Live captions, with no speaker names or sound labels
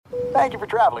Thank you for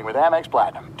traveling with Amex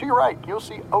Platinum. To your right, you'll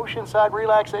see oceanside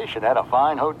relaxation at a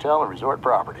fine hotel and resort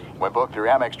property. When booked through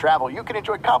Amex Travel, you can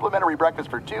enjoy complimentary breakfast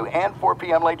for 2 and 4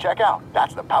 p.m. late checkout.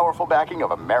 That's the powerful backing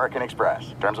of American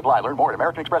Express. Terms apply. Learn more at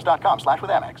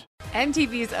americanexpress.com/withAmex.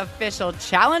 MTV's official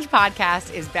Challenge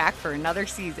podcast is back for another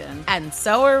season. And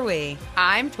so are we.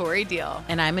 I'm Tori Deal.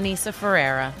 And I'm Anissa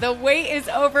Ferreira. The wait is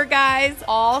over, guys.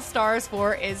 All Stars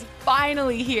 4 is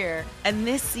finally here. And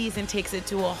this season takes it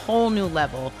to a whole new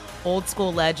level. Old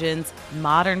school legends,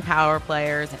 modern power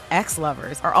players, and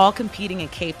ex-lovers are all competing in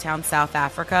Cape Town, South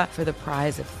Africa for the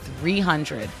prize of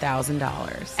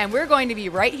 $300,000. And we're going to be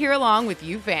right here along with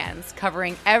you fans,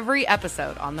 covering every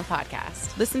episode on the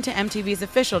podcast. Listen to MTV's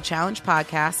official Challenge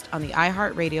podcast on the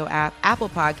iHeartRadio app, Apple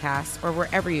Podcasts, or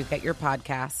wherever you get your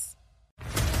podcasts.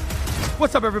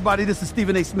 What's up, everybody? This is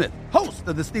Stephen A. Smith, host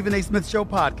of the Stephen A. Smith Show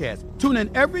podcast. Tune in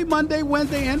every Monday,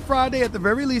 Wednesday, and Friday at the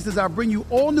very least as I bring you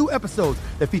all new episodes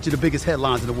that feature the biggest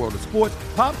headlines in the world of sports,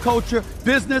 pop culture,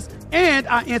 business, and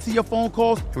I answer your phone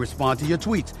calls and respond to your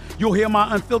tweets. You'll hear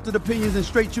my unfiltered opinions and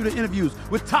straight-shooter interviews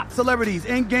with top celebrities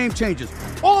and game changers.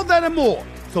 All of that and more.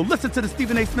 So listen to the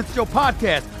Stephen A. Smith Show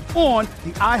podcast on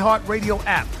the iHeartRadio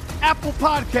app, Apple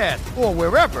Podcasts, or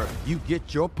wherever you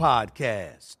get your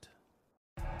podcast.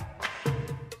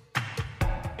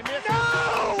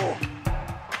 No!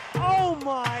 Oh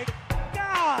my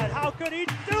God! How could he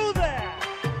do that?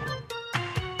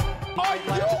 Are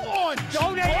you on?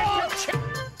 Don't answer.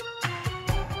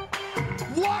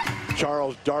 What?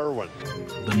 Charles Darwin.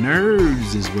 The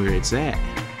nerves is where it's at.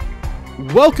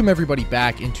 Welcome everybody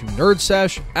back into Nerd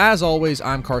Sesh. As always,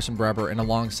 I'm Carson Breber, and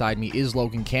alongside me is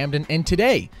Logan Camden. And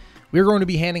today, we're going to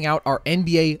be handing out our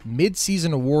NBA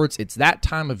Midseason Awards. It's that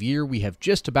time of year. We have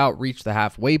just about reached the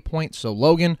halfway point. So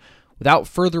Logan, without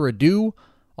further ado,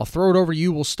 I'll throw it over to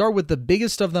you. We'll start with the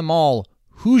biggest of them all.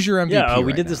 Who's your MVP? Yeah, we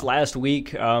right did now? This last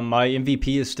week. My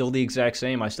MVP is still the exact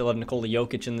same. I still have Nikola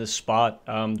Jokic in this spot.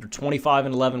 They're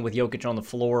 25-11 with Jokic on the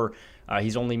floor.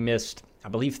 He's only missed, I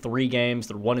believe, 3 games.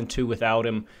 They're 1-2 without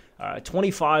him.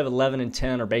 25, 11, and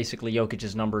 10 are basically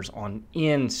Jokic's numbers on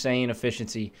insane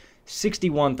efficiency.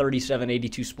 61, 37,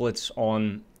 82 splits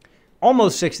on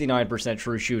almost 69%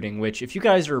 true shooting, which if you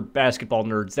guys are basketball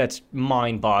nerds, that's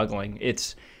mind-boggling.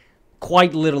 It's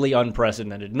quite literally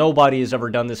unprecedented. Nobody has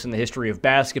ever done this in the history of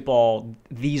basketball,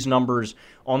 these numbers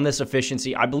on this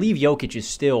efficiency. I believe Jokic is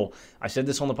still, I said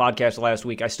this on the podcast last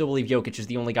week, I still believe Jokic is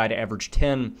the only guy to average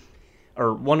 10,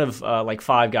 or one of like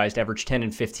 5 guys to average 10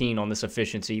 and 15 on this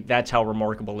efficiency. That's how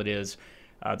remarkable it is.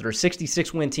 They're a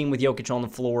 66-win team with Jokic on the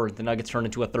floor. The Nuggets turned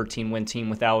into a 13-win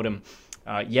team without him.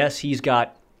 Yes, he's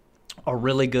got a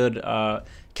really good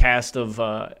cast of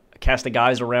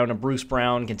guys around him. Bruce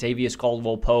Brown, Kentavious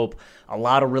Caldwell-Pope, a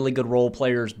lot of really good role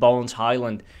players, Bones,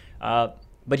 Highland. But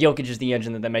Jokic is the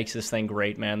engine that makes this thing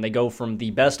great, man. They go from the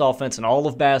best offense in all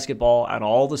of basketball and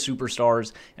all the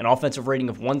superstars, an offensive rating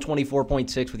of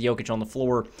 124.6 with Jokic on the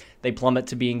floor. They plummet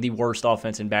to being the worst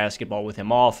offense in basketball with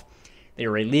him off. They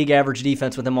are a league average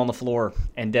defense with him on the floor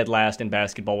and dead last in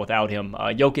basketball without him.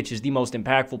 Jokic is the most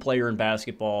impactful player in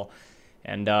basketball,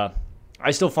 and I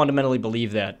still fundamentally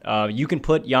believe that. You can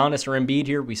put Giannis or Embiid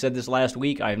here. We said this last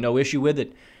week. I have no issue with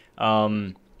it.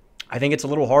 I think it's a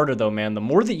little harder, though, man. The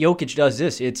more that Jokic does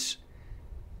this,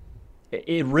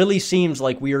 it really seems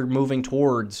like we are moving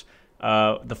towards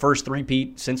the first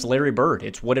three-peat since Larry Bird.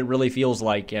 It's what it really feels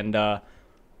like, and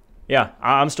yeah,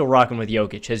 I'm still rocking with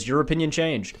Jokic. Has your opinion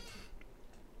changed?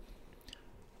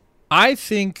 I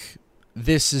think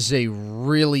this is a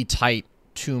really tight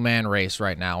 2-man race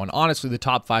right now. And honestly, the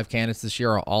top 5 candidates this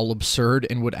year are all absurd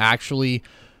and would actually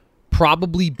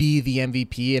probably be the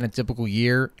MVP in a typical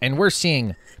year. And we're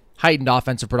seeing heightened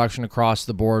offensive production across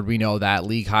the board. We know that.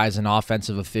 League highs in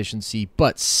offensive efficiency.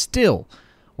 But still,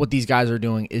 what these guys are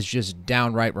doing is just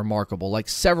downright remarkable. Like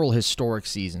several historic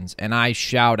seasons. And I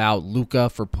shout out Luka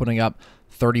for putting up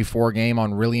 34 game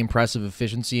on really impressive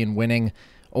efficiency and winning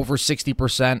over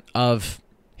 60% of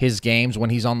his games when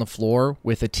he's on the floor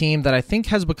with a team that I think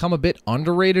has become a bit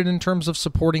underrated in terms of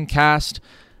supporting cast.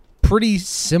 Pretty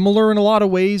similar in a lot of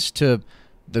ways to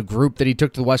the group that he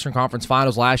took to the Western Conference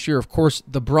Finals last year. Of course,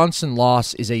 the Brunson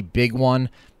loss is a big one,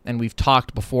 and we've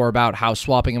talked before about how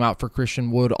swapping him out for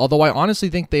Christian Wood, although I honestly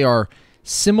think they are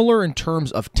similar in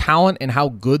terms of talent and how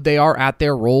good they are at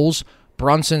their roles.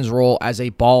 Brunson's role as a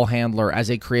ball handler, as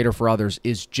a creator for others,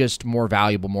 is just more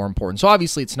valuable, more important. So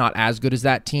obviously it's not as good as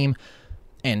that team,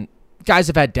 and guys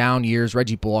have had down years,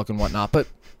 Reggie Bullock and whatnot, but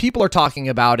people are talking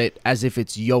about it as if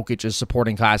it's Jokic's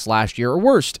supporting cast last year or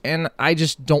worst, and I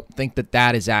just don't think that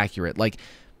that is accurate. Like,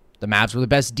 the Mavs were the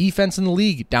best defense in the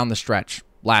league down the stretch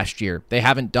last year. They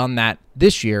haven't done that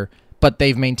this year, but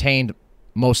they've maintained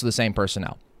most of the same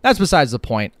personnel. That's besides the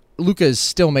point. Luka is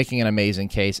still making an amazing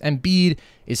case. Embiid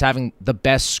is having the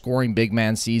best scoring big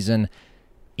man season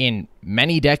in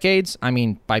many decades. I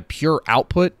mean, by pure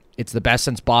output, it's the best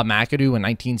since Bob McAdoo in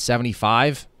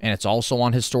 1975, and it's also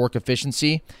on historic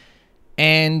efficiency.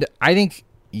 And I think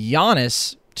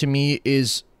Giannis, to me,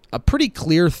 is a pretty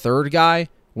clear third guy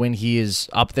when he is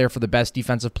up there for the best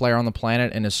defensive player on the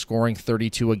planet and is scoring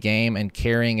 32 a game and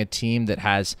carrying a team that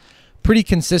has pretty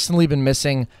consistently been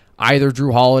missing either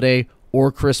Drew Holiday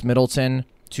or Chris Middleton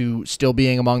to still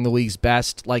being among the league's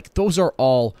best. Like, those are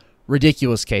all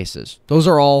ridiculous cases. Those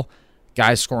are all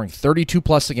guys scoring 32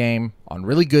 plus a game on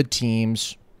really good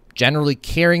teams, generally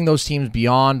carrying those teams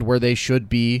beyond where they should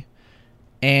be,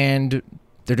 and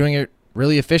they're doing it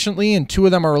really efficiently, and two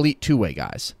of them are elite two-way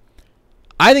guys.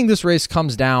 I think this race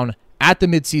comes down at the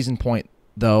midseason point,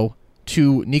 though,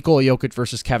 to Nikola Jokic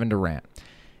versus Kevin Durant.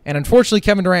 And unfortunately,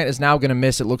 Kevin Durant is now going to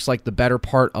miss, it looks like, the better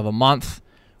part of a month,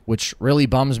 which really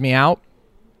bums me out.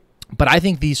 But I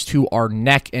think these two are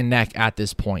neck and neck at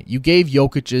this point. You gave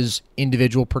Jokic's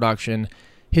individual production,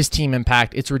 his team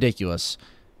impact. It's ridiculous.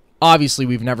 Obviously,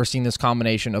 we've never seen this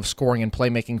combination of scoring and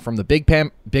playmaking from the big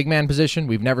man position.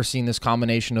 We've never seen this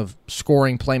combination of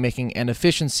scoring, playmaking, and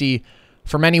efficiency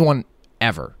from anyone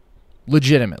ever.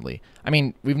 Legitimately. I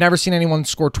mean, we've never seen anyone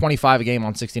score 25 a game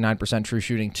on 69% true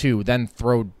shooting too, then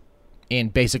throw in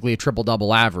basically a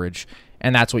triple-double average,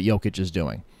 and that's what Jokic is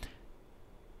doing.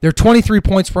 They're 23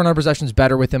 points per 100 possessions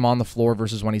better with him on the floor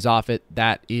versus when he's off it.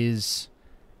 That is,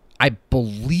 I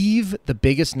believe, the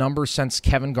biggest number since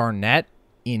Kevin Garnett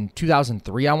in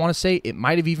 2003, I want to say. It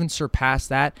might have even surpassed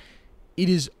that. It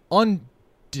is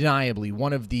undeniably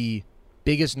one of the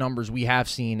biggest numbers we have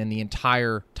seen in the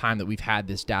entire time that we've had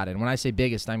this data. And when I say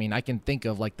biggest, I mean I can think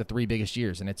of like the three biggest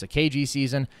years. And it's a KG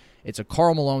season, it's a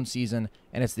Karl Malone season,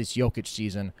 and it's this Jokic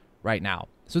season right now.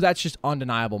 So that's just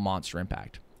undeniable monster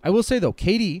impact. I will say, though,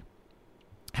 KD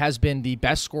has been the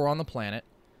best scorer on the planet,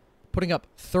 putting up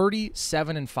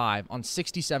 37-5 on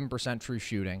 67% true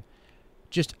shooting.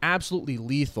 Just absolutely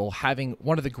lethal, having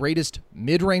one of the greatest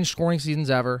mid-range scoring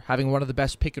seasons ever, having one of the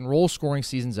best pick-and-roll scoring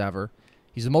seasons ever.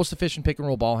 He's the most efficient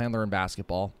pick-and-roll ball handler in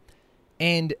basketball,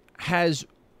 and has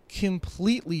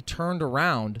completely turned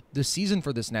around the season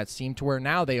for this Nets team to where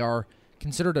now they are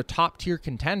considered a top-tier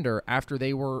contender after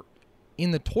they were in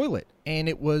the toilet. And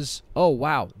it was, oh,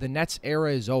 wow, the Nets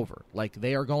era is over. Like,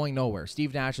 they are going nowhere.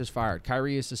 Steve Nash is fired.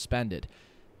 Kyrie is suspended.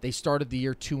 They started the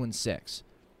year 2-6.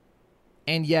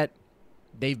 And yet,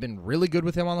 they've been really good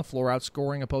with him on the floor,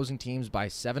 outscoring opposing teams by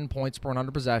 7 points per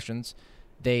 100 possessions.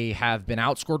 They have been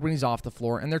outscored when he's off the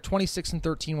floor, and they're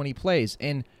 26-13 when he plays.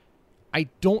 And I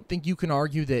don't think you can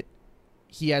argue that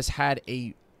he has had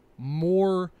a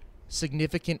more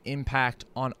significant impact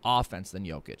on offense than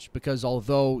Jokic, because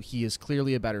although he is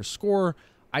clearly a better scorer,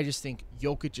 I just think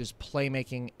Jokic's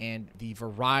playmaking and the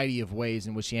variety of ways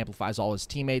in which he amplifies all his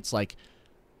teammates, like,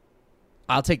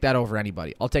 I'll take that over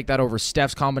anybody. I'll take that over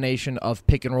Steph's combination of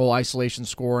pick and roll isolation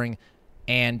scoring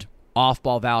and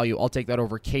off-ball value. I'll take that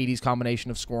over KD's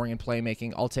combination of scoring and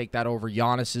playmaking. I'll take that over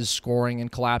Giannis's scoring and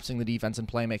collapsing the defense and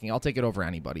playmaking. I'll take it over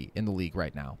anybody in the league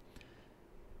right now.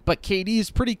 But KD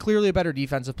is pretty clearly a better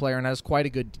defensive player and has quite a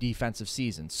good defensive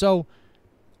season. So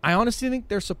I honestly think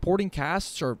their supporting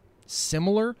casts are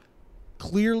similar.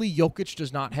 Clearly, Jokic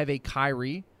does not have a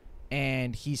Kyrie,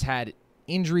 and he's had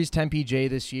injuries to MPJ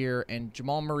this year, and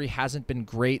Jamal Murray hasn't been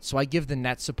great, so I give the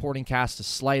Nets supporting cast a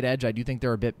slight edge. I do think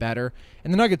they're a bit better.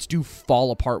 And the Nuggets do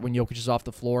fall apart when Jokic is off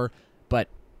the floor, but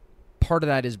part of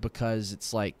that is because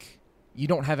it's like you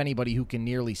don't have anybody who can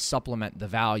nearly supplement the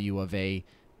value of a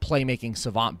playmaking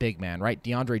savant big man, right?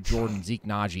 DeAndre Jordan, Zeke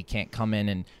Naji can't come in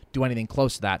and do anything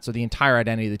close to that, so the entire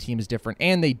identity of the team is different,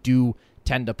 and they do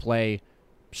tend to play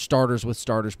starters with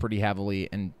starters pretty heavily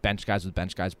and bench guys with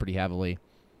bench guys pretty heavily.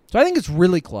 So I think it's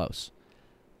really close.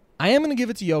 I am going to give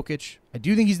it to Jokic. I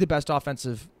do think he's the best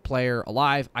offensive player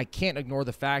alive. I can't ignore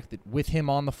the fact that with him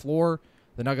on the floor,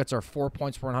 the Nuggets are 4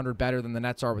 points per 100 better than the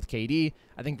Nets are with KD.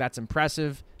 I think that's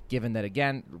impressive, given that,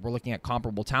 again, we're looking at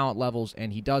comparable talent levels,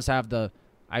 and he does have the,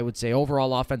 I would say,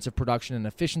 overall offensive production and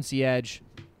efficiency edge,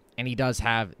 and he does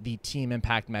have the team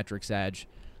impact metrics edge.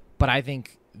 But I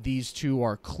think these two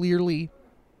are clearly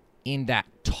in that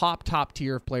top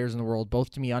tier of players in the world,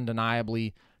 both to me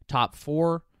undeniably top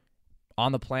 4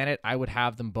 on the planet. I would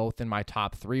have them both in my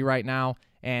top 3 right now,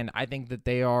 and I think that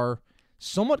they are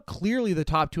somewhat clearly the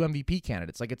top 2 MVP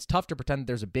candidates. Like, it's tough to pretend that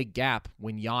there's a big gap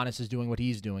when Giannis is doing what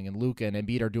he's doing and Luka and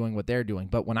Embiid are doing what they're doing.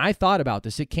 But when I thought about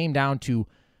this, it came down to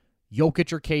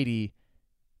Jokic or KD,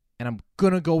 and I'm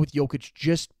going to go with Jokic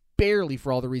just barely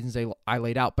for all the reasons I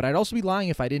laid out. But I'd also be lying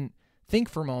if I didn't think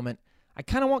for a moment. I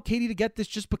kind of want KD to get this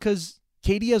just because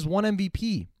KD has one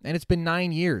MVP, and it's been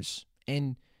 9 years,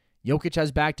 and Jokic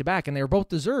has back-to-back, and they were both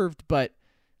deserved, but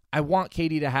I want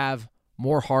KD to have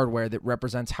more hardware that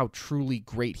represents how truly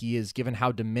great he is, given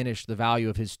how diminished the value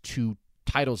of his 2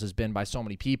 titles has been by so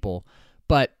many people.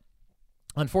 But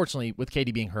unfortunately, with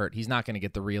KD being hurt, he's not going to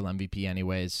get the real MVP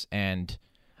anyways, and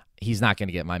he's not going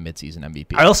to get my midseason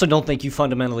MVP. I also don't think you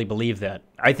fundamentally believe that.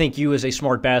 I think you, as a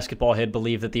smart basketball head,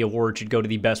 believe that the award should go to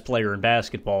the best player in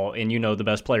basketball, and you know the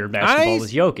best player in basketball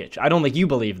is Jokic. I don't think you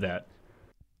believe that.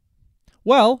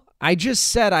 Well, I just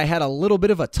said I had a little bit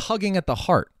of a tugging at the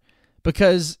heart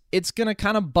because it's going to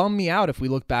kind of bum me out if we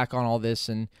look back on all this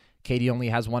and KD only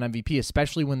has one MVP,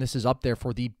 especially when this is up there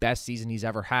for the best season he's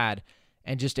ever had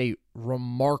and just a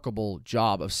remarkable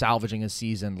job of salvaging a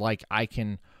season like I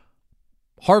can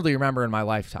hardly remember in my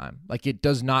lifetime. Like, it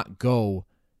does not go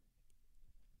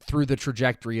through the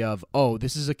trajectory of, oh,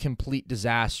 this is a complete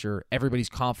disaster, everybody's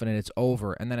confident it's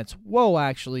over, and then it's, whoa,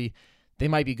 actually, they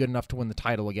might be good enough to win the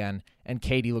title again, and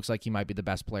KD looks like he might be the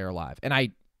best player alive. And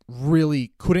I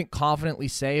really couldn't confidently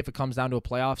say, if it comes down to a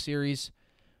playoff series,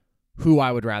 who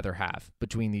I would rather have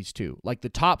between these two. Like, the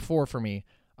top 4 for me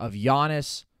of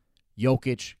Giannis,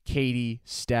 Jokic, KD,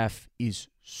 Steph is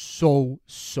so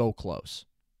close.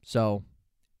 So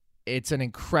it's an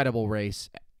incredible race.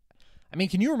 I mean,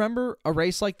 can you remember a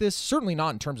race like this? Certainly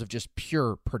not in terms of just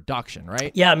pure production,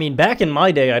 right? Yeah, I mean, back in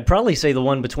my day, I'd probably say the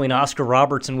one between Oscar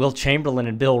Robertson, Will Chamberlain,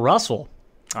 and Bill Russell.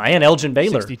 And Elgin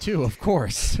Baylor. 62, of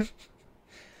course.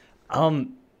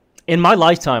 In my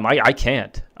lifetime, I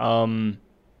can't.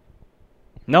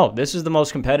 No, this is the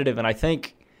most competitive, and I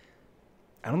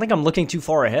don't think I'm looking too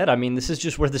far ahead. I mean, this is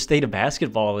just where the state of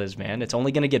basketball is, man. It's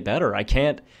only going to get better.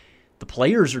 The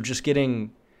players are just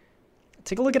getting...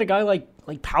 Take a look at a guy like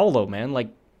Paolo, man. Like,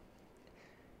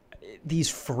 these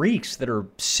freaks that are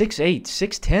 6'8",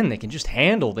 6'10", they can just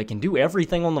handle. They can do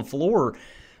everything on the floor.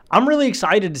 I'm really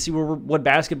excited to see what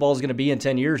basketball is going to be in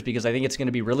 10 years because I think it's going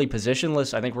to be really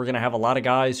positionless. I think we're going to have a lot of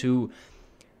guys who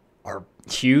are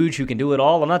huge, who can do it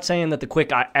all. I'm not saying that the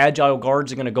quick, agile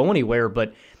guards are going to go anywhere,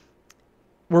 but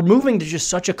we're moving to just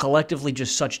such a collectively,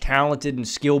 just such talented and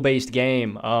skill-based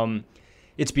game.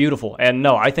 It's beautiful. And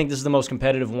no, I think this is the most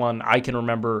competitive one I can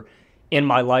remember in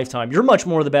my lifetime. You're much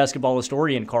more the basketball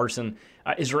historian, Carson.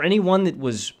 Is there anyone that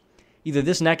was either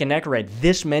this neck and neck or had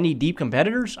this many deep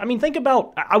competitors? I mean, think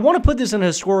about, I want to put this in a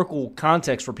historical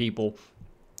context for people.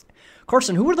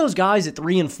 Carson, who were those guys at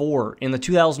 3 and 4 in the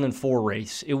 2004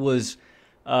 race? It was,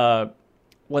 like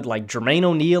Jermaine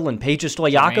O'Neal and Peja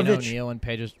Stojakovic? Jermaine O'Neal and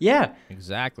Peja. Yeah.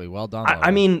 Exactly. Well done.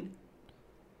 I mean...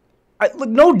 look,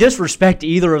 no disrespect to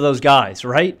either of those guys,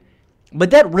 right? But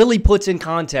that really puts in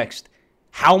context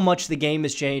how much the game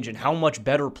has changed and how much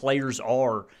better players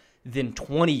are than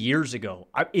 20 years ago.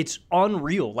 It's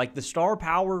unreal. Like, the star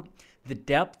power, the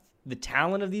depth, the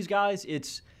talent of these guys,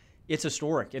 it's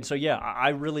historic. And so, yeah, I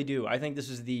really do. I think this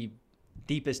is the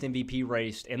deepest MVP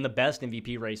race and the best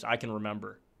MVP race I can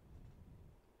remember.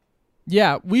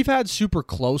 Yeah, we've had super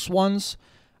close ones.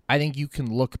 I think you can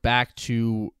look back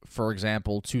to, for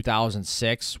example,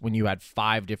 2006 when you had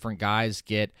 5 different guys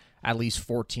get at least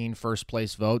 14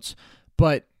 first-place votes.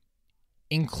 But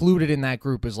included in that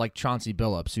group is like Chauncey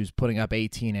Billups, who's putting up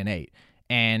 18 and 8.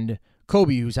 And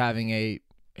Kobe, who's having a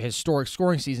historic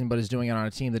scoring season but is doing it on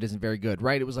a team that isn't very good,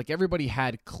 right? It was like everybody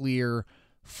had clear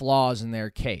flaws in their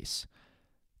case.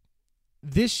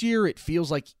 This year, it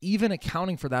feels like even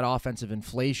accounting for that offensive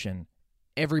inflation,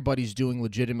 everybody's doing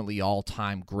legitimately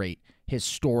all-time great,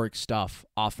 historic stuff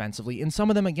offensively. And some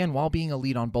of them, again, while being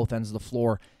elite on both ends of the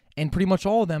floor, and pretty much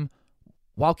all of them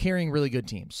while carrying really good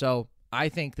teams. So I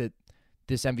think that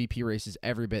this MVP race is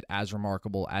every bit as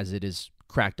remarkable as it is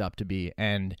cracked up to be.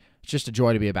 And it's just a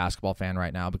joy to be a basketball fan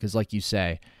right now because, like you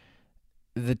say,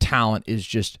 the talent is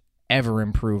just ever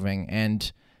improving.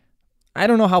 And I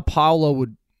don't know how Paolo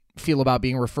would feel about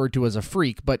being referred to as a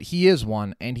freak, but he is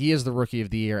one, and he is the Rookie of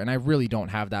the Year, and I really don't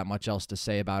have that much else to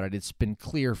say about it. It's been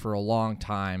clear for a long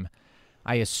time.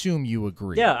 I assume you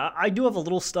agree. Yeah, I do have a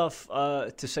little stuff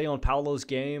to say on Paolo's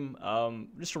game.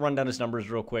 Just to run down his numbers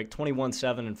real quick, 21,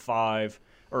 7, and 4,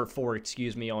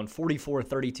 on 44,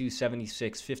 32,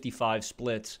 76, 55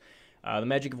 splits. The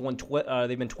Magic have won.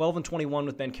 They've been 12 and 21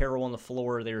 with Ben Carroll on the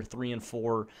floor. They're 3 and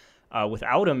 4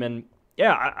 without him, and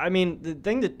yeah, I mean, the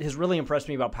thing that has really impressed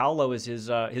me about Paolo is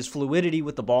his fluidity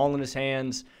with the ball in his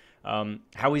hands,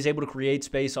 how he's able to create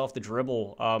space off the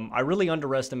dribble. I really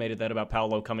underestimated that about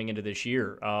Paolo coming into this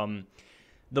year.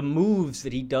 The moves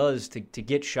that he does to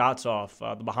get shots off,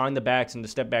 the behind the backs and the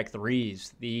step back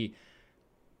threes,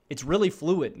 it's really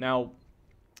fluid. Now,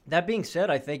 that being said,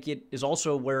 I think it is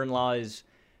also wherein lies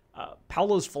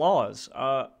Paolo's flaws.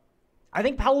 I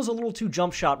think Paolo's a little too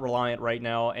jump shot reliant right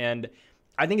now, and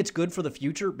I think it's good for the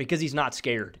future because he's not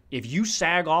scared. If you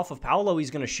sag off of Paolo,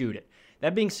 he's going to shoot it.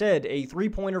 That being said, a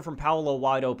three-pointer from Paolo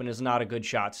wide open is not a good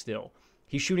shot still.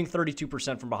 He's shooting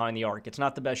 32% from behind the arc. It's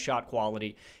not the best shot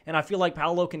quality, and I feel like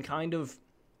Paolo can kind of,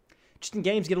 just in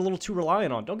games, get a little too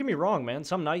reliant on. Don't get me wrong, man.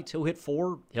 Some nights he'll hit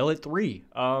 4, he'll hit 3.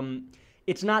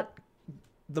 It's not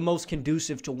the most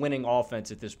conducive to winning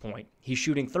offense at this point. He's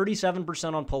shooting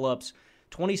 37% on pull-ups,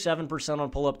 27% on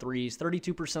pull-up threes,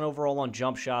 32% overall on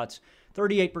jump shots,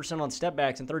 38% on step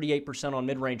backs, and 38% on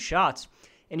mid-range shots.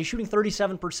 And he's shooting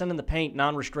 37% in the paint,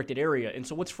 non-restricted area. And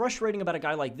so what's frustrating about a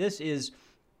guy like this is,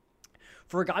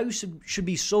 for a guy who should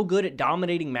be so good at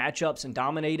dominating matchups and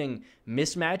dominating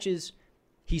mismatches,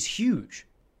 he's huge.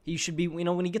 He should be,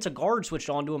 when he gets a guard switched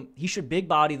onto him, he should big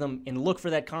body them and look for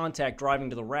that contact driving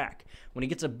to the rack. When he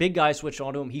gets a big guy switched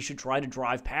onto him, he should try to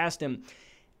drive past him.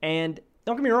 And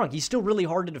don't get me wrong, he's still really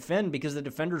hard to defend because the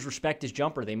defenders respect his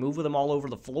jumper. They move with him all over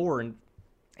the floor, and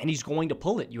he's going to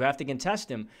pull it. You have to contest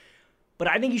him. But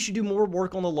I think he should do more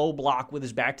work on the low block with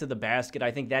his back to the basket.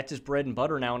 I think that's his bread and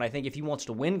butter now, and I think if he wants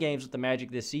to win games with the Magic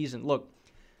this season, look,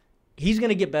 he's going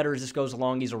to get better as this goes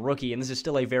along. He's a rookie, and this is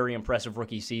still a very impressive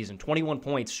rookie season. 21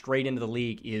 points straight into the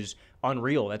league is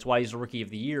unreal. That's why he's the Rookie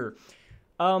of the Year.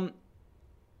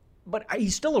 But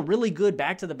he's still a really good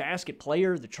back-to-the-basket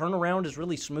player. The turnaround is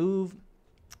really smooth.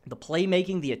 The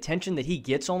playmaking, the attention that he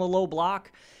gets on the low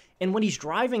block. And when he's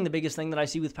driving, the biggest thing that I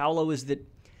see with Paolo is that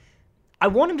I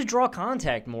want him to draw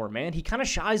contact more, man. He kind of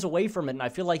shies away from it, and I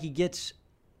feel like he gets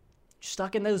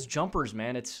stuck in those jumpers,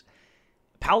 man.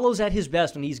 Paolo's at his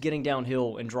best when he's getting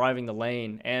downhill and driving the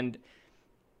lane. And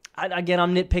again,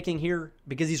 I'm nitpicking here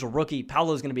because he's a rookie.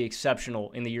 Paolo's going to be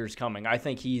exceptional in the years coming. I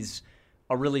think he's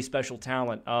a really special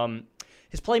talent.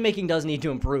 His playmaking does need to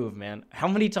improve, man. How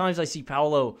many times I see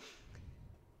Paolo,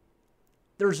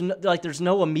 there's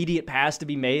no immediate pass to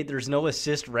be made. There's no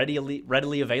assist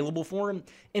readily available for him.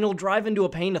 And he'll drive into a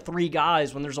paint of 3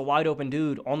 guys when there's a wide open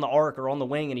dude on the arc or on the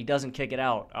wing and he doesn't kick it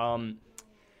out.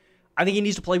 I think he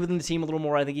needs to play within the team a little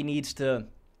more. I think he needs to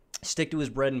stick to his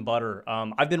bread and butter.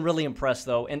 I've been really impressed,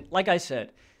 though. And like I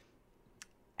said,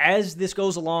 as this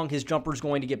goes along, his jumper's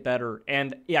going to get better.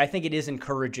 And yeah, I think it is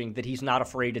encouraging that he's not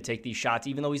afraid to take these shots,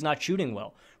 even though he's not shooting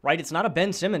well, right? It's not a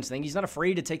Ben Simmons thing. He's not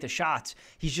afraid to take the shots.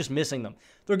 He's just missing them.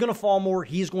 They're going to fall more.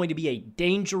 He's going to be a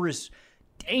dangerous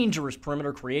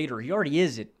perimeter creator. He already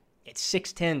is at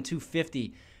 6'10",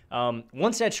 250.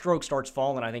 Once that stroke starts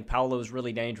falling, I think Paolo is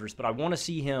really dangerous. But I want to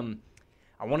see him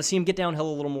get downhill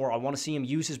a little more. I want to see him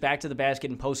use his back to the basket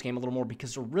and post game a little more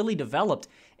because they're really developed,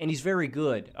 and he's very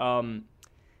good.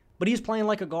 But he's playing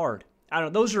like a guard. I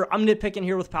don't know. I'm nitpicking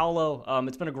here with Paolo.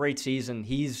 It's been a great season.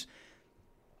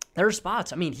 There are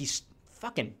spots. I mean, he's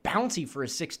fucking bouncy for a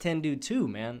 6'10" dude too,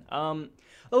 man.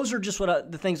 Those are just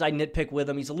the things I nitpick with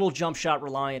him. He's a little jump shot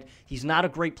reliant. He's not a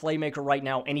great playmaker right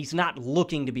now, and he's not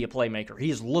looking to be a playmaker.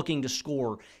 He is looking to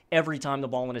score every time the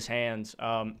ball in his hands,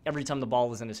 every time the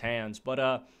ball is in his hands.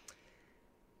 But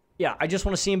yeah, I just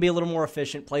want to see him be a little more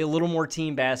efficient, play a little more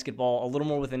team basketball, a little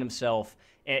more within himself,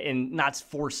 and not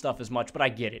force stuff as much. But I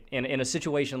get it. In a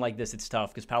situation like this, it's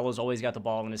tough because Paolo's always got the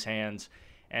ball in his hands.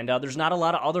 And there's not a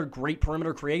lot of other great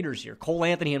perimeter creators here. Cole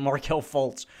Anthony and Markelle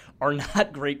Fultz are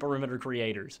not great perimeter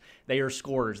creators. They are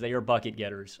scorers. They are bucket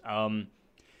getters.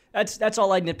 That's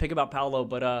all I nitpick about Paolo.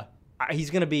 But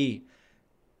he's going to be,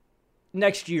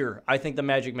 next year, I think the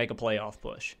Magic make a playoff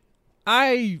push.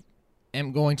 I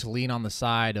am going to lean on the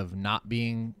side of not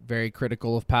being very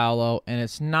critical of Paolo. And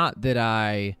it's not that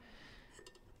I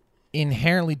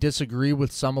inherently disagree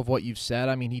with some of what you've said.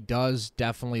 I mean, he does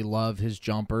definitely love his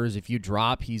jumpers. If you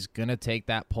drop, he's going to take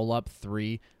that pull-up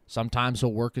 3. Sometimes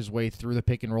he'll work his way through the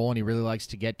pick and roll, and he really likes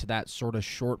to get to that sort of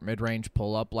short mid-range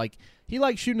pull-up. Like, he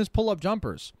likes shooting his pull-up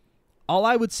jumpers. All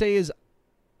I would say is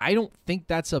I don't think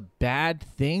that's a bad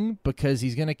thing because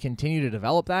he's going to continue to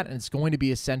develop that, and it's going to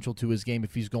be essential to his game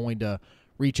if he's going to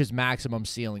reach his maximum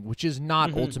ceiling, which is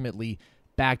not ultimately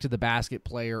back-to-the-basket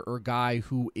player or guy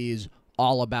who is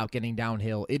all about getting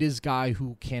downhill. It is guy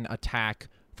who can attack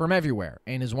from everywhere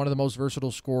and is one of the most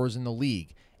versatile scorers in the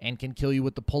league and can kill you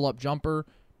with the pull-up jumper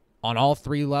on all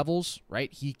 3 levels,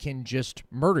 right? He can just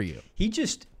murder you.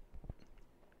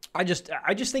 I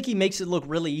just think he makes it look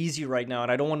really easy right now,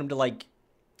 and I don't want him to like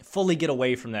fully get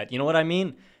away from that. You know what I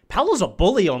mean? Paolo's a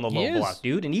bully on the low block,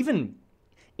 dude, and even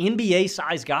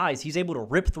NBA-sized guys, he's able to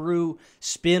rip through,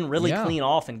 spin really clean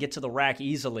off, and get to the rack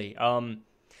easily.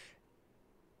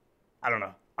 I don't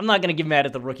know. I'm not going to get mad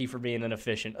at the rookie for being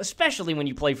inefficient, especially when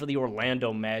you play for the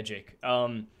Orlando Magic.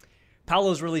 Paolo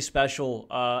Paolo's really special.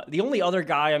 The only other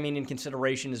guy, in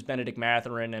consideration is Benedict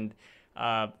Mathurin, and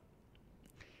I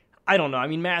don't know.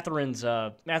 Mathurin's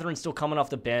still coming off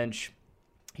the bench.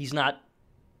 He's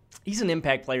an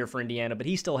impact player for Indiana, but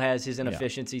he still has his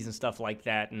inefficiencies and stuff like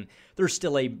that, and there's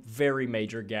still a very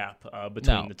major gap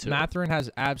between the two. Mathurin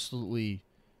has absolutely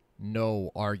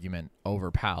no argument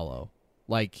over Paolo.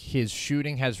 Like, his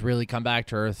shooting has really come back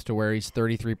to earth to where he's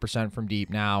 33% from deep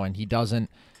now, and he doesn't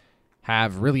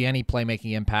have really any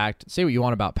playmaking impact. Say what you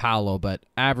want about Paolo, but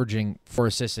averaging 4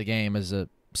 assists a game as a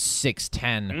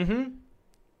 6'10"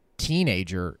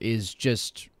 teenager is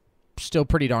just still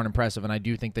pretty darn impressive, and I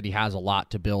do think that he has a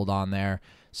lot to build on there.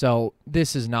 So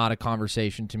this is not a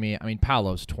conversation to me.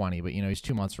 Paolo's 20, but he's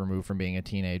 2 months removed from being a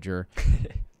teenager.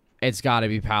 It's got to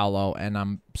be Paolo, and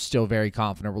I'm still very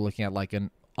confident we're looking at like an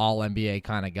all-NBA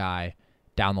kind of guy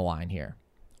down the line here.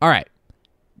 All right.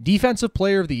 Defensive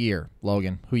Player of the Year,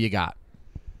 Logan. Who you got?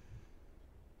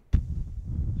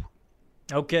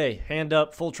 Okay, hand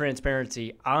up, full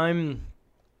transparency. I'm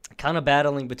kind of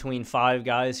battling between 5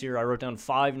 guys here. I wrote down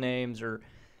 5 names, or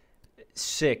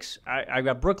 6. I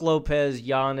got Brook Lopez,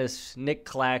 Giannis, Nick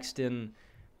Claxton,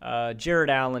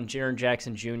 Jared Allen, Jaren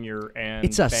Jackson Jr., and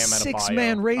it's a Bam Adebayo.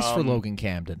 6-man race for Logan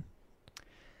Camden.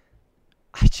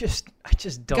 I just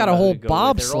don't got know a whole who to go with.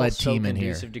 bobsled They're all team so in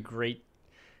here. conducive to great.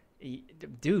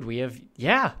 Dude, we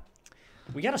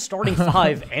got a starting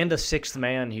 5 and a 6th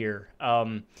man here.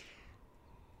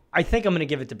 I think I'm going to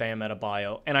give it to Bam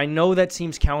Adebayo, and I know that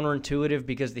seems counterintuitive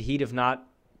because the Heat have not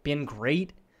been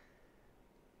great.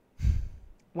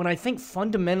 When I think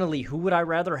fundamentally, who would I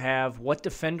rather have, what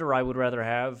defender I would rather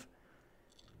have,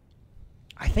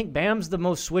 I think Bam's the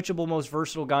most switchable, most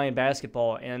versatile guy in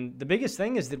basketball. And the biggest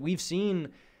thing is that we've seen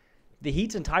the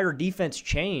Heat's entire defense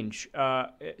change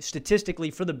statistically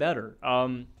for the better.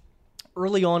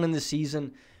 Early on in the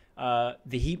season,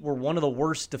 the Heat were one of the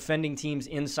worst defending teams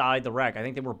inside the rack. I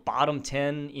think they were bottom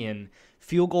 10 in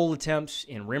field goal attempts,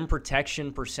 in rim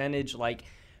protection percentage.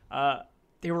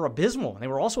 They were abysmal. They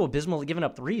were also abysmal at giving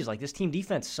up threes. This team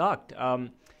defense sucked.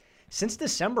 Since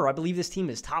December, I believe this team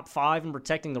is top 5 in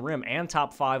protecting the rim and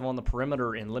top 5 on the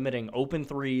perimeter in limiting open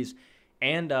threes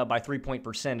and by three-point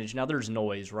percentage. Now, there's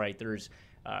noise, right? There's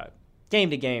game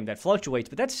to game that fluctuates,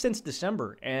 but that's since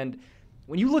December. And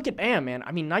when you look at Bam, man,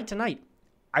 night to night,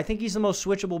 I think he's the most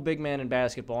switchable big man in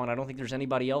basketball, and I don't think there's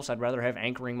anybody else I'd rather have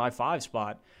anchoring my 5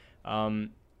 spot. There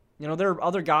are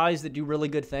other guys that do really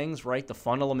good things, right? The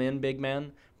funnel them in big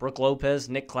men. Brook Lopez,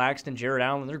 Nick Claxton, Jared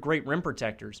Allen, they're great rim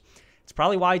protectors. It's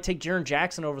probably why I take Jaren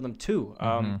Jackson over them too,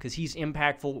 because he's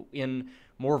impactful in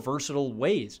more versatile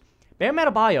ways. Bam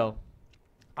Adebayo,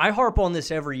 I harp on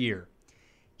this every year.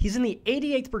 He's in the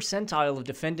 88th percentile of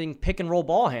defending pick-and-roll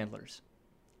ball handlers.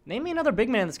 Name me another big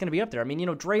man that's going to be up there.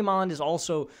 Draymond is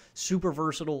also super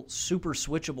versatile, super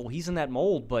switchable. He's in that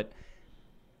mold, but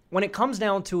when it comes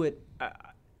down to it,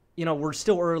 we're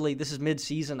still early. This is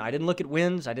mid-season. I didn't look at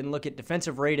wins. I didn't look at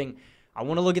defensive rating. I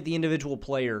want to look at the individual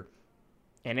player.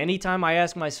 And anytime I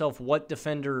ask myself what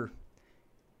defender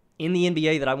in the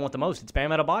NBA that I want the most, it's Bam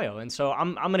Adebayo. And so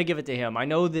I'm going to give it to him. I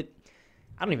know that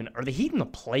are the Heat in the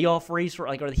playoff race?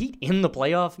 Are the Heat in the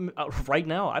playoff right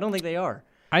now? I don't think they are.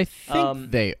 I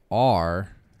think they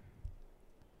are.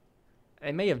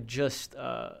 They may have just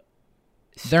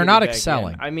they're not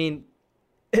excelling.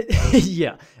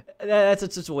 Yeah, that's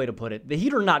just a way to put it. The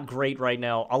Heat are not great right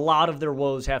now. A lot of their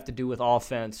woes have to do with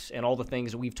offense and all the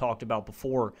things that we've talked about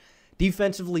before.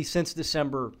 Defensively, since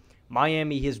December,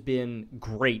 Miami has been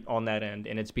great on that end,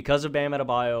 and it's because of Bam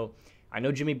Adebayo. I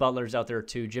know Jimmy Butler's out there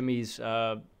too. Jimmy's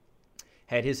had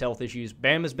his health issues.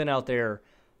 Bam has been out there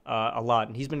a lot,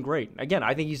 and he's been great. Again,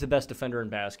 I think he's the best defender in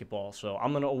basketball, so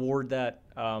I'm going to award that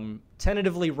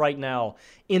tentatively right now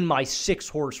in my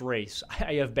 6-horse race.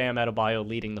 I have Bam Adebayo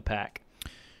leading the pack.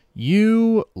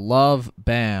 You love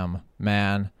Bam,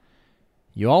 man.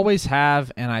 You always have,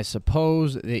 and I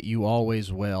suppose that you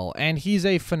always will. And he's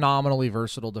a phenomenally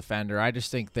versatile defender. I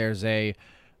just think there's a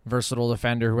versatile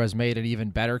defender who has made an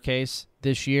even better case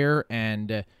this year,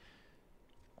 and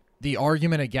the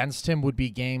argument against him would be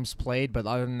games played, but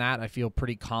other than that, I feel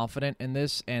pretty confident in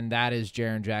this, and that is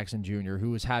Jaren Jackson Jr.,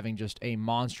 who is having just a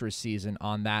monstrous season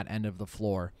on that end of the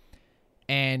floor.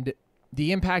 And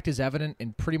the impact is evident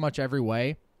in pretty much every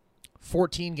way.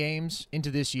 14 games into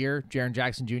this year, Jaren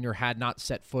Jackson Jr. had not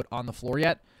set foot on the floor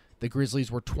yet. The Grizzlies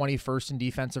were 21st in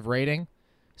defensive rating.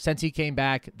 Since he came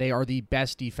back, they are the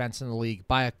best defense in the league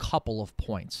by a couple of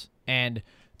points. And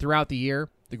throughout the year,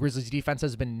 the Grizzlies' defense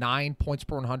has been 9 points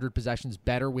per 100 possessions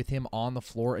better with him on the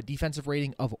floor, a defensive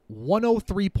rating of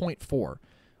 103.4,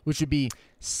 which would be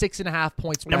 6.5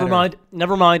 points better.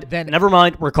 Never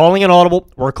mind. We're calling an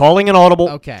audible.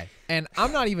 Okay. And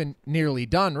I'm not even nearly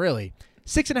done, really.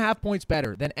 6.5 points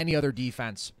better than any other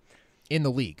defense in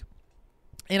the league.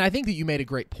 And I think that you made a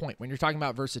great point when you're talking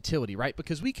about versatility, right?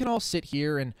 Because we can all sit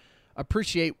here and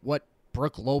appreciate what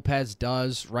Brook Lopez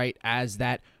does, right, as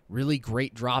that really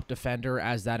great drop defender,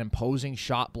 as that imposing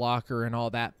shot blocker and all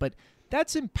that. But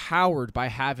that's empowered by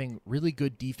having really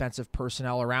good defensive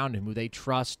personnel around him who they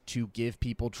trust to give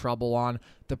people trouble on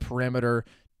the perimeter.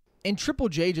 And Triple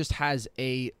J just has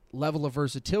a level of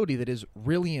versatility that is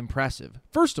really impressive.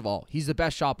 First of all, he's the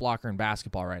best shot blocker in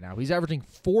basketball right now. He's averaging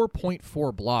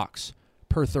 4.4 blocks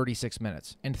per 36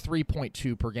 minutes and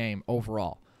 3.2 per game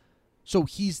overall. So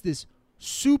he's this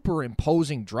super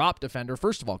imposing drop defender,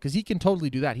 first of all, because he can totally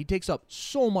do that. He takes up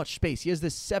so much space. He has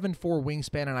this 7'4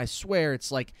 wingspan, and I swear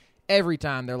it's like every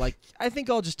time they're like, I think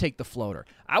I'll just take the floater.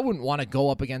 I wouldn't want to go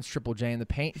up against Triple J in the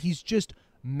paint. He's just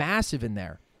massive in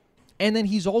there. And then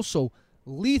he's also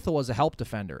lethal as a help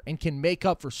defender and can make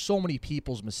up for so many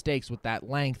people's mistakes with that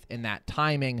length and that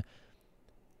timing.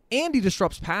 And he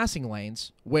disrupts passing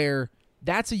lanes, where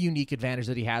that's a unique advantage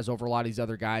that he has over a lot of these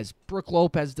other guys. Brook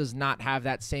Lopez does not have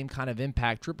that same kind of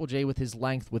impact. Triple J with his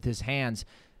length, with his hands,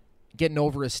 getting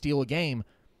over a steal a game.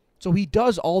 So he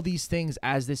does all these things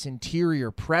as this interior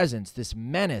presence, this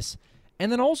menace.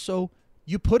 And then also,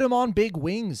 you put him on big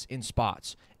wings in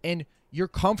spots, and you're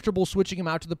comfortable switching him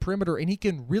out to the perimeter, and he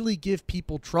can really give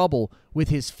people trouble with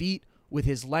his feet, with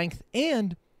his length,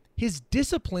 and his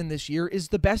discipline this year is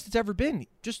the best it's ever been.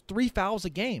 Just 3 fouls a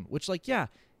game, which, like, yeah,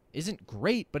 isn't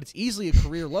great, but it's easily a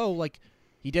career low. Like,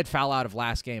 he did foul out of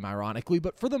last game, ironically,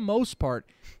 but for the most part,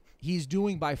 he's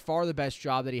doing by far the best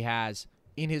job that he has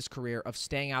in his career of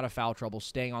staying out of foul trouble,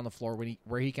 staying on the floor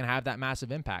where he can have that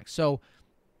massive impact. So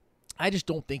I just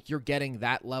don't think you're getting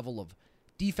that level of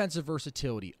defensive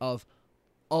versatility, of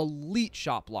elite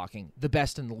shot blocking, the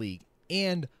best in the league,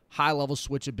 and high-level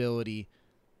switchability,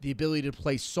 the ability to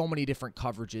play so many different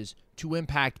coverages, to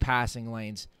impact passing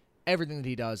lanes, everything that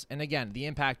he does. And again, the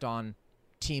impact on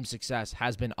team success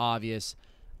has been obvious.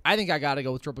 I think I got to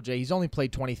go with Triple J. He's only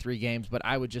played 23 games, but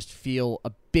I would just feel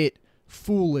a bit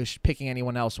foolish picking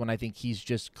anyone else when I think he's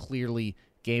just clearly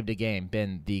game to game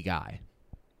been the guy.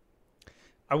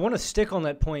 I want to stick on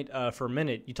that point for a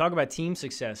minute. You talk about team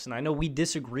success, and I know we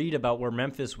disagreed about where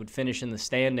Memphis would finish in the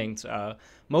standings,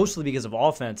 mostly because of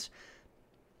offense.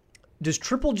 Does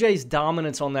Triple J's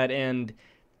dominance on that end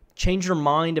change your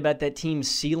mind about that team's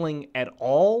ceiling at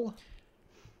all?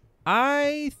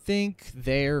 I think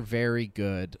they're very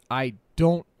good. I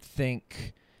don't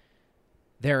think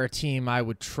they're a team I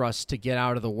would trust to get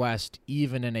out of the West,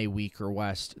 even in a weaker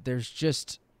West. There's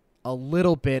just a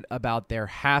little bit about their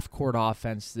half-court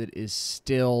offense that is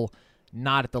still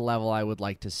not at the level I would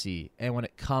like to see. And when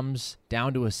it comes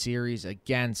down to a series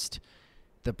against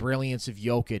the brilliance of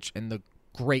Jokic and the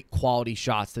great quality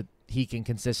shots that he can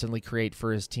consistently create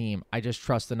for his team, I just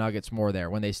trust the Nuggets more there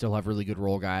when they still have really good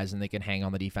role guys and they can hang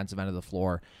on the defensive end of the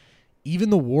floor. Even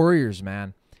the Warriors,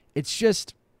 man, it's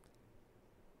just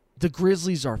the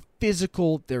Grizzlies are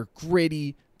physical, they're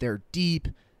gritty, they're deep,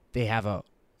 they have a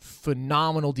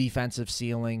phenomenal defensive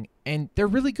ceiling, and they're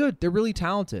really good. They're really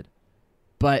talented.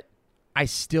 But I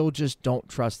still just don't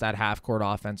trust that half-court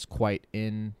offense quite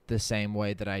in the same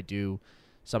way that I do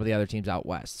some of the other teams out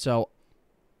west. So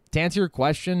to answer your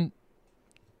question,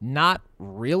 not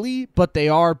really, but they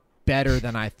are better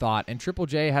than I thought, and Triple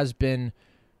J has been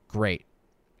great.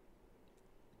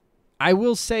 I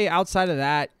will say outside of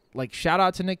that, like, shout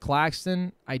out to Nick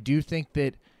Claxton. I do think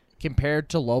that compared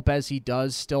to Lopez, he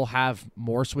does still have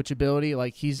more switchability.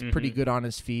 Like, he's pretty good on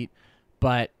his feet.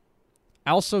 But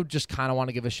I also just kind of want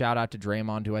to give a shout out to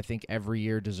Draymond, who I think every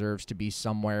year deserves to be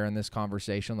somewhere in this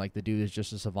conversation. Like, the dude is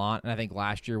just a savant, and I think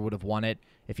last year would have won it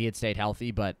if he had stayed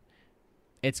healthy, but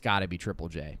it's got to be Triple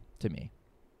J to me.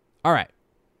 All right.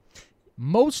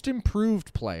 Most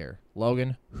improved player,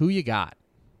 Logan, who you got?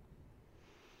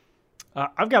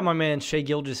 I've got my man Shai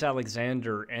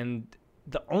Gilgeous-Alexander, and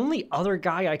the only other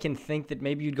guy I can think that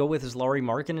maybe you'd go with is Lauri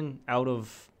Markkanen out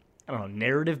of, I don't know,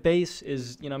 narrative base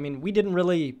is, you know, I mean, we didn't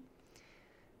really,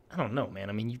 I don't know, man.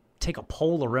 I mean, you take a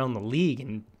poll around the league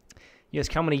and you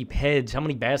ask how many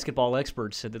basketball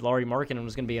experts said that Lauri Markkanen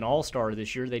was going to be an all-star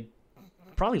this year, they'd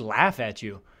probably laugh at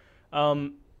you.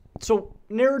 So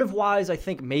narrative-wise, I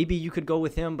think maybe you could go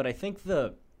with him, but I think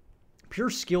the pure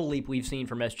skill leap we've seen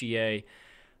from SGA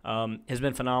has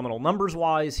been phenomenal.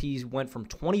 Numbers-wise, he went from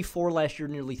 24 last year,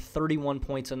 nearly 31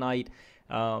 points a night.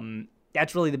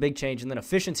 That's really the big change. And then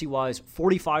efficiency-wise,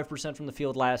 45% from the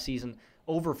field last season,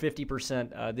 over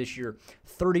 50% this year,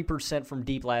 30% from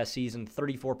deep last season,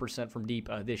 34% from deep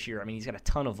this year. I mean, he's got a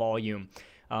ton of volume,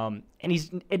 and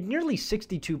he's at nearly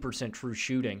 62% true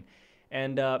shooting.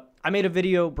 And I made a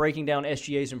video breaking down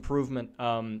SGA's improvement,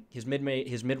 his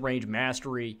mid-range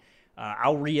mastery.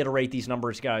 I'll reiterate these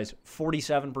numbers, guys.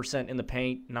 47% in the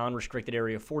paint, non-restricted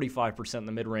area, 45% in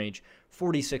the mid-range,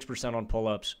 46% on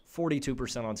pull-ups,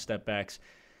 42% on step-backs.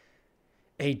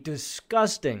 A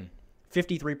disgusting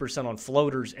 53% on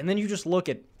floaters. And then you just look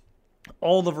at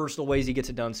all the versatile ways he gets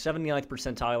it done. 79th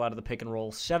percentile out of the pick and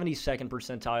roll, 72nd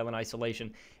percentile in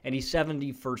isolation, and he's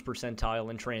 71st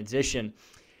percentile in transition.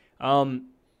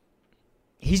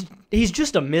 He's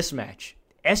just a mismatch.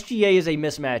 SGA is a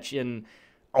mismatch in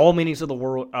all meanings of the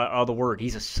word.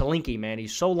 He's a slinky, man.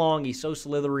 He's so long. He's so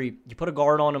slithery. You put a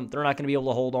guard on him, they're not going to be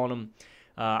able to hold on him.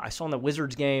 I saw in the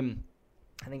Wizards game,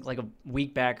 I think like a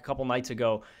week back, a couple nights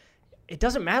ago, it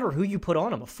doesn't matter who you put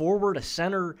on him, a forward, a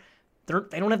center.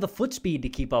 They don't have the foot speed to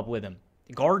keep up with him.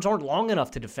 The guards aren't long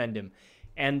enough to defend him.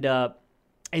 And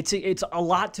it's a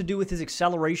lot to do with his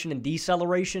acceleration and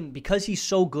deceleration. Because he's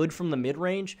so good from the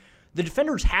mid-range, the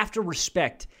defenders have to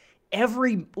respect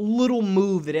every little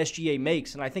move that SGA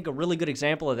makes. And I think a really good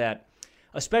example of that,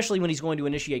 especially when he's going to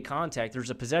initiate contact, there's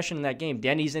a possession in that game.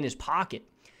 Denny's in his pocket.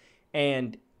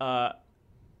 And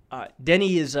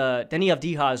Denny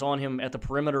Avdija is on him at the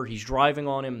perimeter. He's driving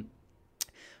on him.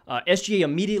 SGA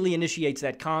immediately initiates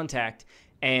that contact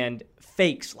and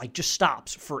fakes, like just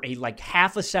stops for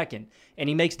half a second, and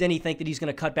he makes Denny think that he's going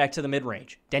to cut back to the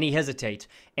mid-range. Denny hesitates,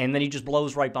 and then he just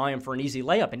blows right by him for an easy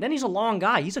layup. And Denny's a long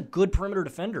guy. He's a good perimeter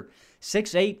defender.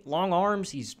 6'8", long arms.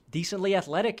 He's decently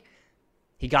athletic.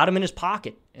 He got him in his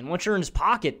pocket. And once you're in his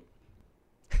pocket,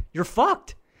 you're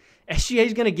fucked.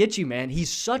 SGA's going to get you, man.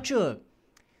 He's such a...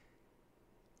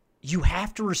 You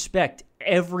have to respect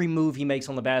every move he makes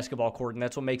on the basketball court, and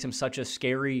that's what makes him such a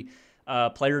scary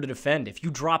player to defend. If you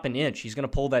drop an inch, he's going to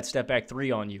pull that step-back three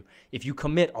on you. If you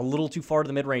commit a little too far to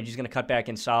the mid-range, he's going to cut back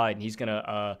inside, and he's going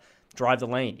to drive the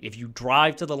lane. If you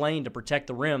drive to the lane to protect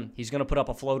the rim, he's going to put up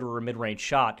a floater or a mid-range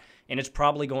shot, and it's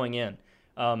probably going in.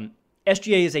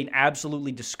 SGA is an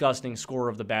absolutely disgusting scorer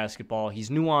of the basketball. He's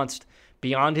nuanced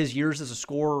beyond his years as a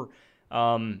scorer.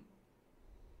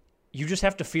 You just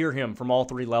have to fear him from all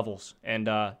three levels, and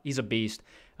he's a beast.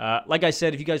 Like I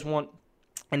said, if you guys want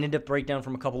an in-depth breakdown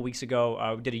from a couple weeks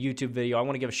ago, we did a YouTube video. I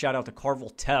want to give a shout-out to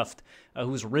Carvel Teft, who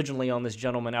was originally on this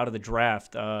gentleman out of the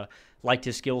draft. Liked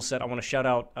his skill set. I want to shout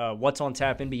out What's on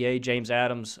Tap NBA, James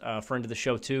Adams, friend of the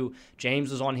show too.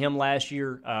 James was on him last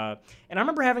year, and I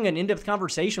remember having an in-depth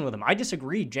conversation with him. I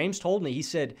disagreed. James told me, he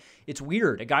said, it's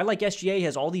weird. A guy like SGA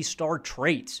has all these star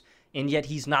traits, and yet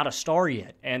he's not a star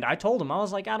yet. And I told him, I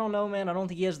was like, I don't know, man. I don't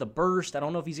think he has the burst. I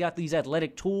don't know if he's got these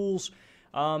athletic tools.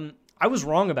 I was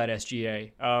wrong about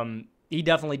SGA. He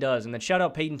definitely does. And then shout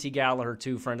out Peyton T. Gallagher,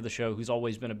 too, friend of the show, who's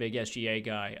always been a big SGA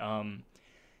guy.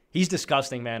 He's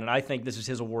disgusting, man, and I think this is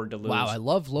his award to lose. Wow, I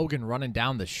love Logan running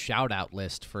down the shout-out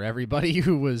list for everybody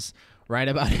who was right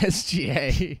about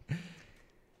SGA.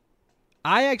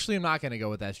 I actually am not going to go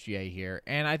with SGA here,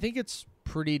 and I think it's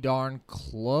pretty darn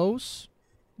close.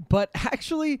 But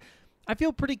actually, I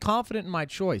feel pretty confident in my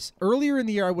choice. Earlier in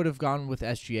the year, I would have gone with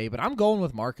SGA, but I'm going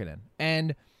with Markkanen.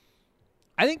 And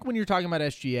I think when you're talking about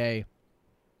SGA,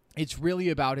 it's really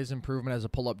about his improvement as a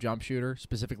pull-up jump shooter,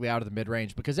 specifically out of the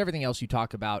mid-range, because everything else you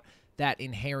talk about, that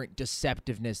inherent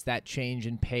deceptiveness, that change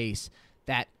in pace,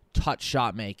 that touch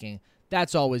shot making,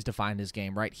 that's always defined his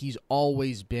game, right? He's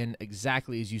always been,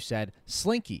 exactly as you said,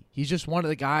 slinky. He's just one of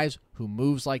the guys who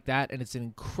moves like that, and it's an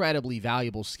incredibly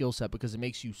valuable skill set because it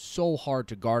makes you so hard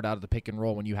to guard out of the pick and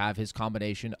roll when you have his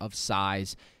combination of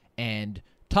size and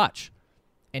touch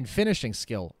and finishing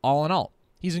skill, all in all.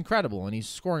 He's incredible, and he's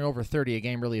scoring over 30 a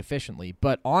game really efficiently.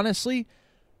 But honestly,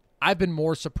 I've been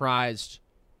more surprised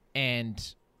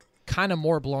and kind of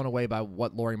more blown away by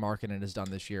what Lauri Markkanen has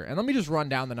done this year. And let me just run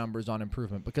down the numbers on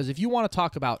improvement, because if you want to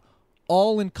talk about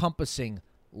all-encompassing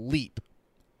leap,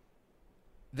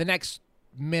 the next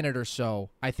minute or so,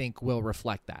 I think, will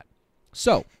reflect that.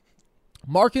 So,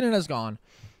 Markkanen has gone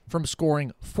from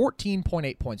scoring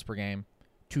 14.8 points per game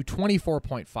to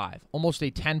 24.5, almost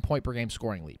a 10-point per game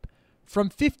scoring leap. From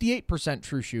 58%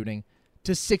 true shooting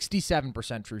to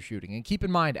 67% true shooting. And keep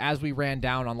in mind, as we ran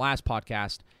down on last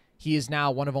podcast, he is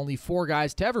now one of only 4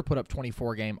 guys to ever put up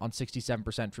 24 game on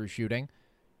 67% true shooting.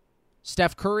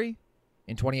 Steph Curry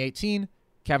in 2018,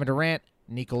 Kevin Durant,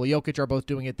 Nikola Jokic are both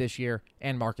doing it this year,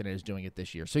 and Markkanen is doing it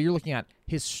this year. So you're looking at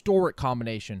historic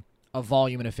combination of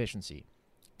volume and efficiency.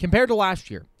 Compared to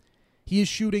last year, he is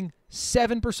shooting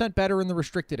 7% better in the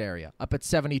restricted area, up at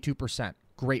 72%.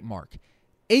 Great mark.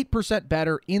 8%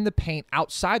 better in the paint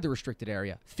outside the restricted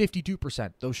area,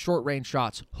 52%. Those short-range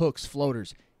shots, hooks,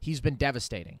 floaters, he's been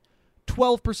devastating.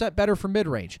 12% better from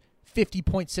mid-range,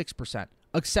 50.6%.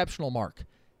 Exceptional mark.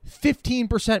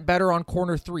 15% better on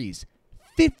corner threes,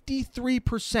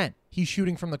 53% he's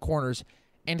shooting from the corners,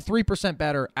 and 3%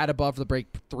 better at above the break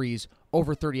threes,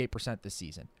 over 38% this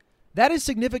season. That is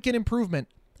significant improvement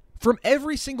from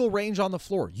every single range on the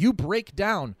floor. You break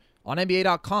down on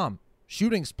NBA.com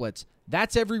shooting splits.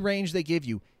 That's every range they give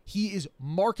you. He is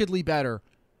markedly better,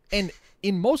 and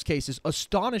in most cases,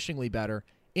 astonishingly better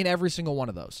in every single one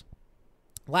of those.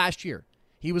 Last year,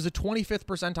 he was a 25th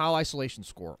percentile isolation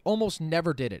scorer. Almost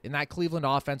never did it. And that Cleveland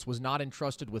offense was not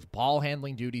entrusted with ball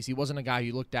handling duties. He wasn't a guy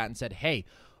you looked at and said, hey,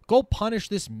 go punish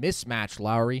this mismatch,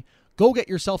 Lowry. Go get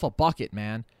yourself a bucket,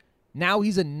 man. Now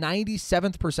he's a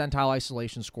 97th percentile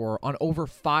isolation scorer on over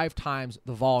 5 times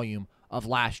the volume of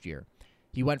last year.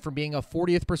 He went from being a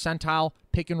 40th percentile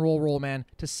pick-and-roll man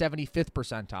to 75th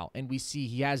percentile. And we see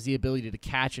he has the ability to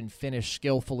catch and finish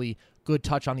skillfully, good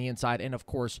touch on the inside, and, of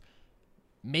course,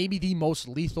 maybe the most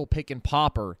lethal pick and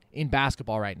popper in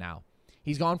basketball right now.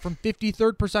 He's gone from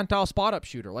 53rd percentile spot-up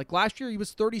shooter. Like last year, he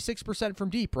was 36%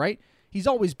 from deep, right? He's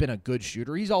always been a good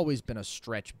shooter. He's always been a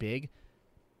stretch big.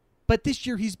 But this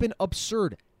year, he's been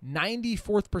absurd.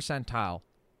 94th percentile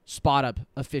spot-up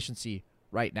efficiency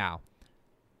right now.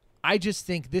 I just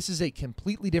think this is a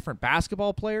completely different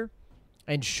basketball player.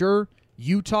 And sure,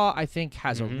 Utah, I think,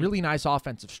 has a really nice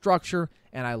offensive structure,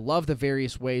 and I love the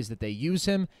various ways that they use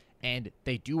him. And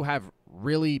they do have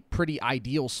really pretty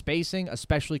ideal spacing,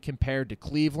 especially compared to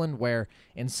Cleveland, where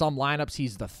in some lineups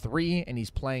he's the 3 and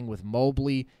he's playing with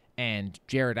Mobley and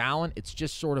Jared Allen. It's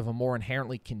just sort of a more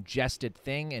inherently congested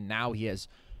thing, and now he has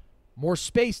more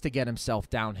space to get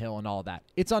himself downhill and all that.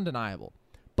 It's undeniable.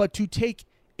 But to take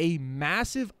a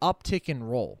massive uptick in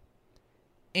roll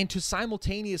and to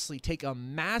simultaneously take a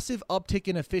massive uptick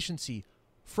in efficiency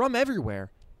from everywhere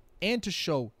and to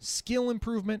show skill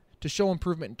improvement, to show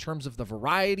improvement in terms of the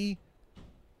variety,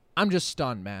 I'm just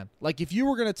stunned, man. Like, if you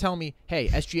were going to tell me, hey,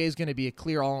 SGA is going to be a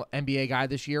clear All-NBA guy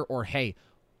this year, or, hey,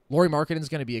 Lauri Markkanen is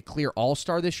going to be a clear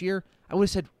All-Star this year, I would have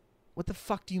said, what the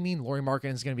fuck do you mean Lauri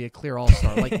Markkanen is going to be a clear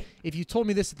All-Star? Like, if you told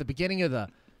me this at the beginning of the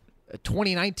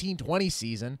 2019-20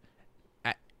 season,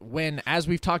 when, as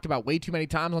we've talked about way too many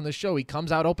times on this show, he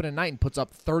comes out opening night and puts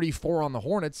up 34 on the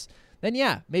Hornets, then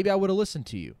yeah, maybe I would have listened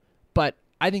to you. But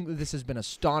I think that this has been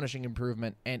astonishing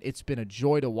improvement, and it's been a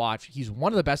joy to watch. He's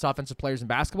one of the best offensive players in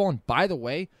basketball, and by the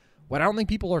way, what I don't think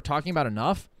people are talking about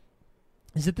enough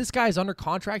is that this guy is under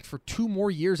contract for 2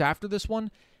 more years after this one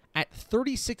at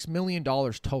 $36 million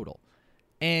total.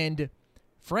 And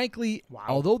frankly,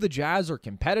 although the Jazz are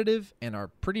competitive and are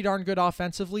pretty darn good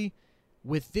offensively,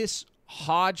 with this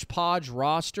hodgepodge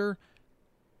roster,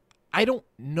 I don't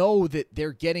know that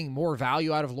they're getting more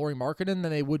value out of Lauri Markkanen than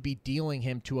they would be dealing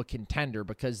him to a contender,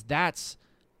 because that's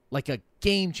like a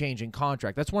game-changing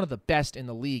contract. That's one of the best in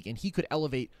the league, and he could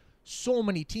elevate so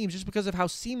many teams just because of how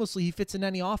seamlessly he fits in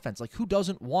any offense. Like, who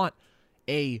doesn't want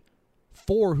a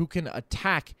 4 who can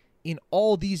attack in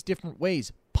all these different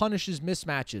ways, punishes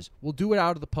mismatches, will do it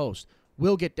out of the post,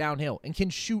 will get downhill, and can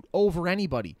shoot over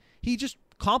anybody? He just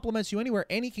complements you anywhere,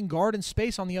 and he can guard in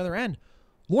space on the other end.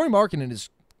 Lauri Markkanen is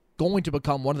going to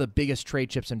become one of the biggest trade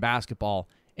chips in basketball,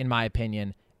 in my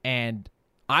opinion, and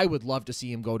I would love to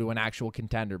see him go to an actual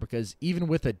contender, because even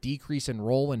with a decrease in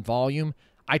role and volume,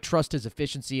 I trust his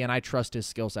efficiency and I trust his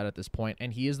skill set at this point,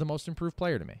 and he is the most improved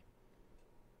player to me.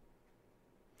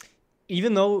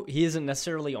 Even though he isn't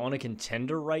necessarily on a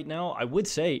contender right now, I would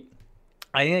say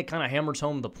I think it kind of hammers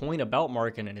home the point about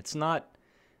Markkanen. It's not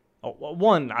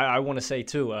one, I want to say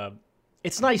too,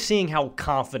 it's nice seeing how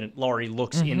confident Lauri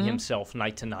looks in himself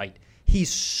night to night. He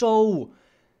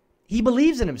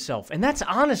believes in himself. And that's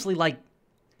honestly, like,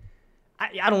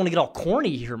 I don't want to get all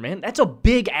corny here, man. That's a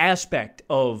big aspect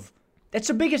that's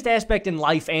the biggest aspect in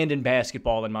life and in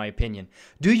basketball, in my opinion.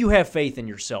 Do you have faith in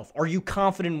yourself? Are you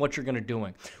confident in what you're going to do?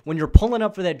 When you're pulling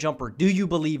up for that jumper, do you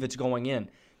believe it's going in?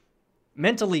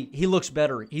 Mentally, he looks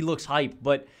better. He looks hyped.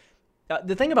 But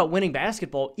the thing about winning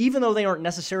basketball, even though they aren't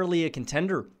necessarily a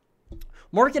contender,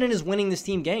 Markkanen is winning this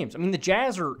team games. I mean, the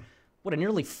Jazz are, a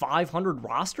nearly 500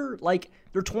 roster? Like,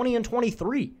 they're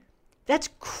 20-23. That's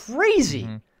crazy.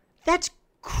 That's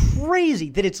crazy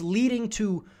that it's leading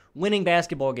to winning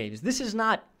basketball games. This is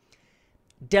not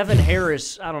Devin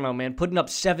Harris, I don't know, man, putting up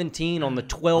 17 on the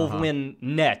 12-win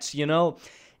Nets, you know?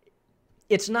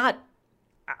 It's not,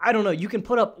 I don't know, you can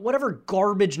put up whatever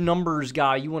garbage numbers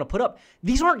guy you want to put up.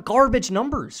 These aren't garbage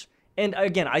numbers. And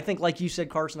again, I think, like you said,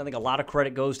 Carson, I think a lot of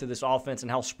credit goes to this offense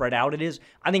and how spread out it is.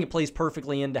 I think it plays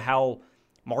perfectly into how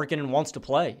Markkanen wants to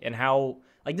play and how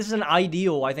Like, this is an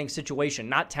ideal, I think, situation.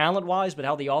 Not talent-wise, but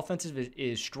how the offense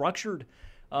is structured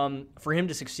for him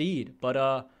to succeed. But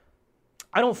I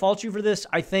don't fault you for this.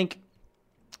 I think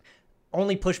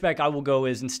only pushback I will go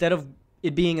is instead of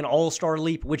it being an all-star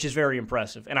leap, which is very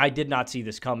impressive, and I did not see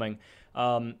this coming,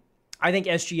 I think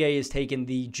SGA has taken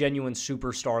the genuine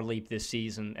superstar leap this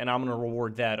season, and I'm going to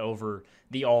reward that over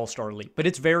the all-star leap. But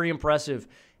it's very impressive,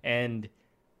 and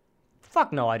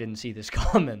fuck no, I didn't see this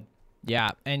coming. Yeah,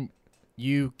 and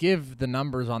you give the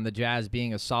numbers on the Jazz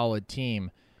being a solid team.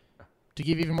 To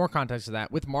give even more context to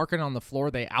that, with Markin on the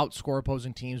floor, they outscore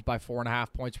opposing teams by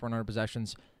 4.5 points per 100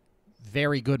 possessions.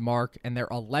 Very good mark, and they're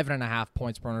 11.5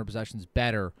 points per 100 possessions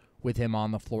better with him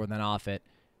on the floor than off it.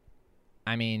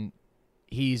 I mean,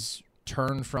 he's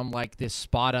turned from like this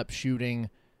spot-up shooting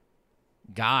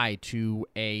guy to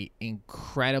a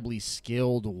incredibly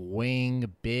skilled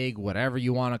wing, big, whatever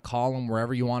you want to call him,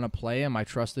 wherever you want to play him. I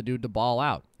trust the dude to ball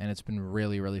out, and it's been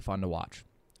really, really fun to watch.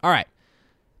 All right,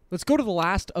 let's go to the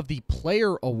last of the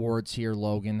player awards here,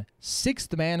 Logan.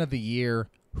 Sixth man of the year.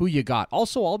 Who you got?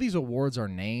 Also, all these awards are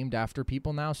named after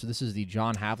people now. So this is the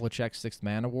John Havlicek Sixth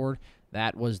Man Award.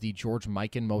 That was the George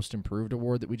Mikan Most Improved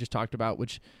Award that we just talked about,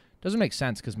 which doesn't make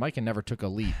sense because Mikan never took a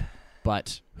leap.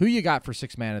 But who you got for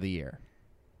Sixth Man of the Year?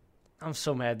 I'm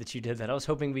so mad that you did that. I was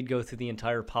hoping we'd go through the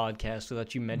entire podcast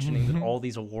without you mentioning that all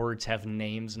these awards have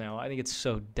names now. I think it's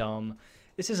so dumb.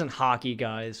 This isn't hockey,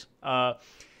 guys.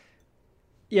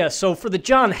 Yeah, so for the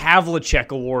John Havlicek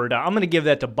Award, I'm going to give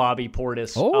that to Bobby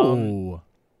Portis. Oh.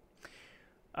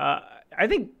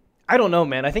 I don't know,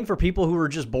 man. I think for people who are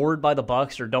just bored by the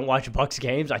Bucks or don't watch Bucks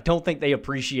games, I don't think they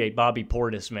appreciate Bobby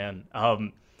Portis, man.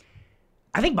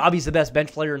 I think Bobby's the best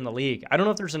bench player in the league. I don't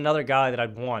know if there's another guy that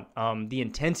I'd want. The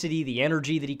intensity, the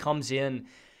energy that he comes in.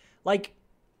 Like,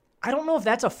 I don't know if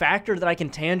that's a factor that I can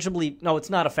tangibly... No, it's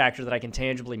not a factor that I can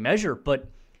tangibly measure, but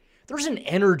there's an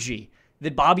energy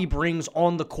that Bobby brings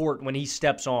on the court when he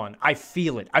steps on. I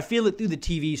feel it. I feel it through the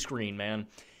TV screen, man.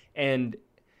 And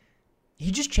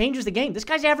he just changes the game. This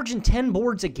guy's averaging 10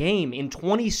 boards a game in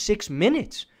 26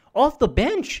 minutes off the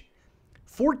bench.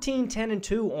 14, 10, and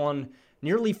 2 on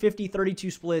nearly 50,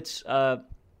 32 splits,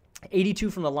 82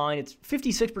 from the line. It's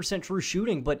 56% true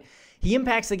shooting, but he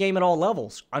impacts the game at all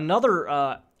levels. Another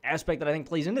aspect that I think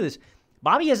plays into this,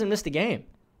 Bobby hasn't missed a game.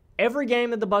 Every game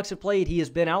that the Bucks have played, he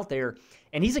has been out there,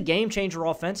 and he's a game changer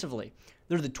offensively.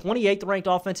 They're the 28th ranked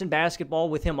offense in basketball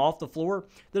with him off the floor.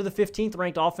 They're the 15th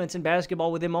ranked offense in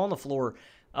basketball with him on the floor.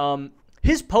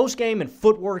 His postgame and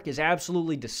footwork is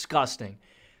absolutely disgusting.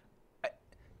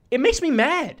 It makes me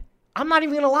mad. I'm not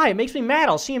even going to lie. It makes me mad.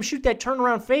 I'll see him shoot that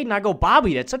turnaround fade, and I go,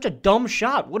 Bobby, that's such a dumb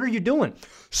shot. What are you doing?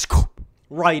 Scoop.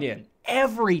 Right in.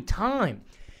 Every time.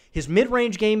 His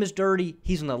mid-range game is dirty.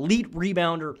 He's an elite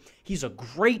rebounder. He's a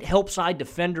great help side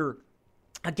defender.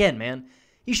 Again, man,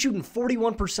 he's shooting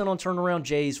 41% on turnaround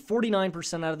Jays,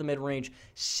 49% out of the mid-range,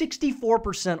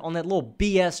 64% on that little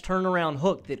BS turnaround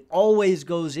hook that always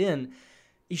goes in.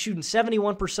 He's shooting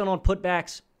 71% on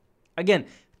putbacks. Again,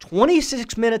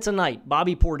 26 minutes a night,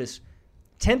 Bobby Portis,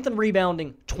 10th in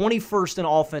rebounding, 21st in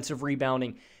offensive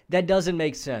rebounding. That doesn't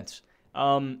make sense.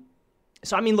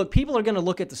 So, I mean, look, people are going to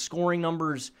look at the scoring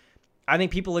numbers. I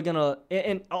think people are going to,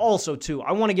 and also, too,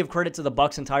 I want to give credit to the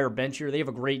Bucks' entire bench here. They have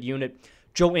a great unit.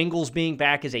 Joe Ingles being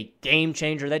back is a game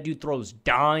changer. That dude throws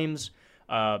dimes.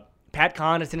 Pat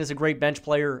Connaughton is a great bench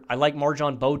player. I like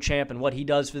Marjon Beauchamp and what he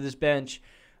does for this bench.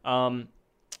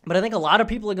 But I think a lot of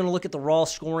people are going to look at the raw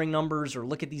scoring numbers or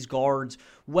look at these guards.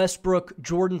 Westbrook,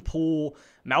 Jordan Poole,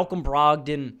 Malcolm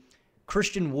Brogdon,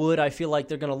 Christian Wood, I feel like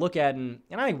they're going to look at, and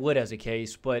I think Wood has a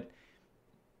case, but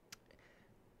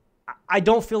I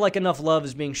don't feel like enough love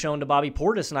is being shown to Bobby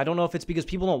Portis, and I don't know if it's because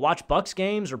people don't watch Bucks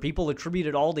games or people attribute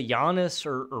it all to Giannis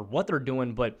or what they're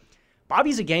doing, but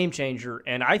Bobby's a game changer,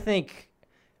 and I think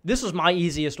this was my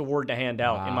easiest award to hand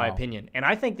out, in my opinion. And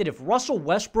I think that if Russell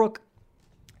Westbrook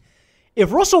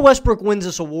wins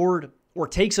this award or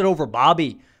takes it over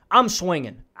Bobby, I'm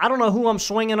swinging. I don't know who I'm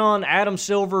swinging on, Adam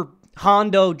Silver,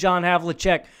 Hondo, John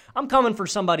Havlicek. I'm coming for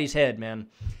somebody's head, man.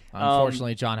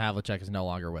 Unfortunately, John Havlicek is no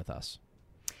longer with us.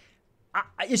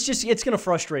 It's going to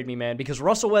frustrate me, man, because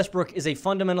Russell Westbrook is a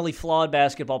fundamentally flawed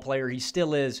basketball player. He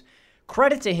still is.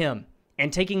 Credit to him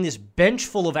and taking this bench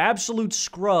full of absolute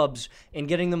scrubs and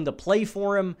getting them to play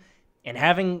for him and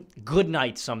having good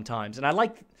nights sometimes. And I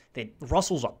like that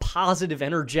Russell's a positive,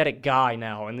 energetic guy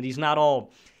now and that he's not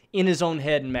all in his own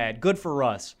head and mad. Good for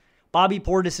Russ. Bobby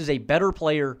Portis is a better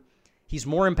player. He's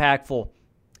more impactful,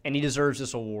 and he deserves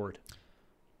this award.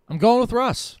 I'm going with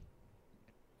Russ.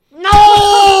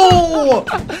 No!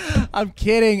 I'm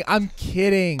kidding.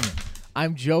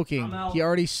 I'm joking. He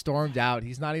already stormed out.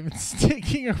 He's not even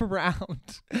sticking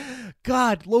around.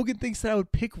 God, Logan thinks that I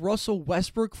would pick Russell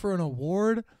Westbrook for an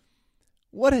award?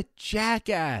 What a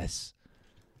jackass.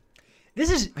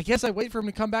 I guess I wait for him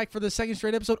to come back for the second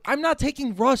straight episode. I'm not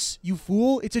taking Russ, you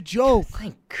fool. It's a joke.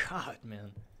 Thank God,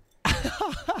 man.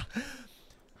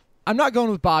 I'm not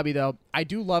going with Bobby, though. I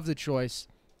do love the choice.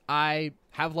 I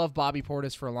have loved Bobby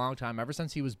Portis for a long time, ever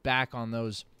since he was back on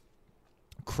those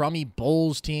crummy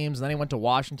Bulls teams. And then he went to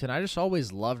Washington. I just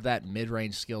always loved that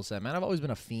mid-range skill set, man. I've always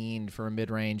been a fiend for a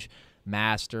mid-range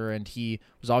master, and he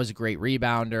was always a great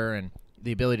rebounder and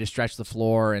the ability to stretch the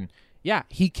floor. And, yeah,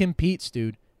 he competes,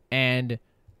 dude. And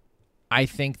I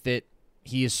think that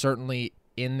he is certainly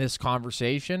in this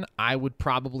conversation. I would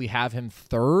probably have him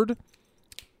third.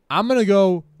 I'm going to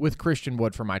go with Christian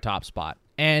Wood for my top spot.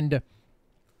 And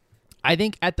I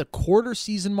think at the quarter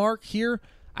season mark here,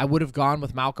 I would have gone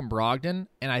with Malcolm Brogdon,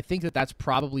 and I think that that's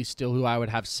probably still who I would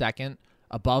have second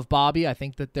above Bobby. I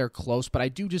think that they're close, but I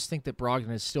do just think that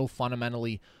Brogdon is still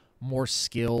fundamentally more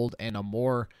skilled and a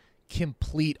more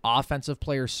complete offensive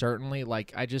player, certainly.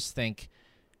 Like, I just think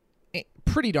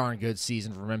pretty darn good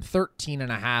season from him. 13.5,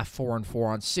 4-4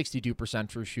 on 62%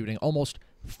 true shooting, almost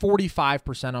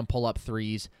 45% on pull-up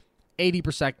threes,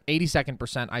 82nd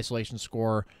percent isolation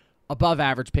scorer, above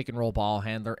average pick and roll ball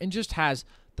handler, and just has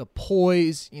the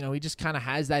poise. You know, he just kind of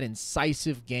has that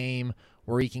incisive game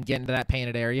where he can get into that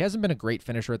painted area. He hasn't been a great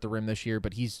finisher at the rim this year,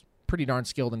 but he's pretty darn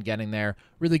skilled in getting there.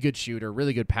 Really good shooter,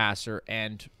 really good passer,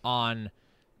 and on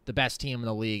the best team in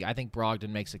the league, I think Brogdon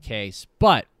makes a case.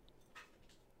 But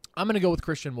I'm going to go with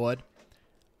Christian Wood.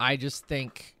 I just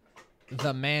think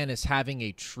the man is having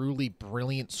a truly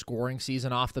brilliant scoring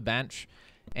season off the bench,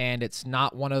 and it's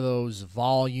not one of those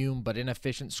volume but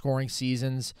inefficient scoring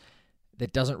seasons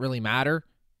that doesn't really matter.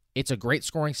 It's a great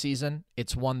scoring season.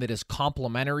 It's one that is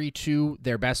complementary to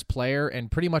their best player and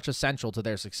pretty much essential to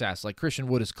their success. Like, Christian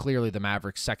Wood is clearly the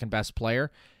Mavericks' second best player,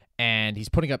 and he's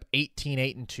putting up 18,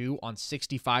 8, and 2 on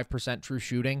 65% true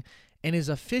shooting and is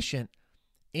efficient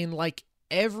in, like,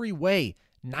 every way.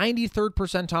 93rd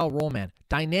percentile roll man,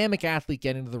 dynamic athlete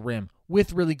getting to the rim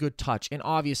with really good touch, and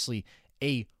obviously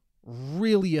a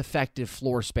really effective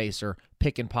floor spacer,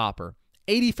 pick and popper.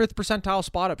 85th percentile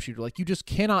spot up shooter. Like, you just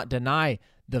cannot deny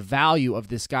the value of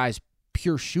this guy's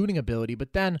pure shooting ability.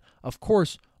 But then, of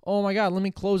course, oh my God, let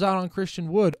me close out on Christian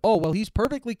Wood. Oh, well, he's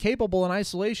perfectly capable in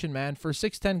isolation, man. For a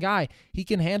 6'10 guy, he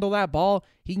can handle that ball,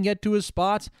 he can get to his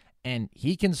spots, and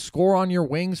he can score on your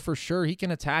wings for sure. He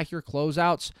can attack your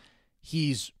closeouts.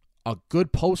 He's a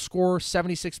good post scorer,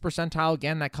 76th percentile.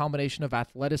 Again, that combination of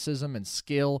athleticism and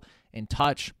skill and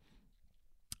touch.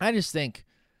 I just think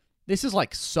this is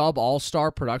like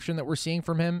sub-all-star production that we're seeing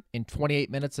from him in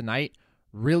 28 minutes a night,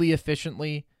 really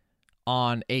efficiently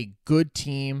on a good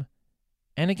team.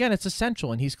 And again, it's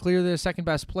essential, and he's clearly the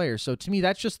second-best player. So to me,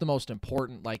 that's just the most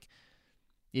important. Like,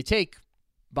 you take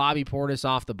Bobby Portis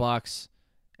off the Bucks,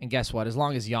 and guess what? As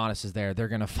long as Giannis is there, they're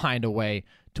going to find a way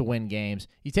to win games.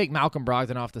 You take Malcolm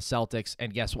Brogdon off the Celtics,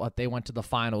 and guess what? They went to the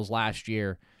finals last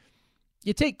year.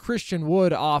 You take Christian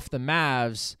Wood off the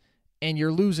Mavs, and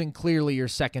you're losing clearly your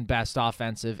second-best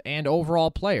offensive and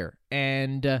overall player.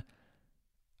 And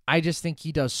I just think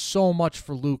he does so much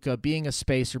for Luka, being a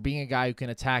spacer, being a guy who can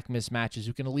attack mismatches,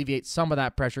 who can alleviate some of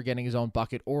that pressure getting his own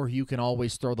bucket, or who you can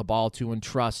always throw the ball to and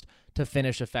trust to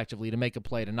finish effectively, to make a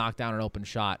play, to knock down an open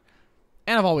shot.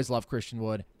 And I've always loved Christian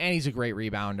Wood, and he's a great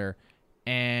rebounder.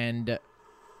 And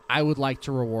I would like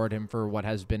to reward him for what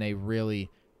has been a really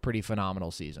pretty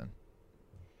phenomenal season.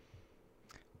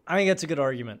 I think that's a good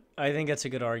argument.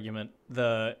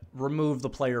 Remove the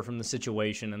player from the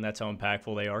situation, and that's how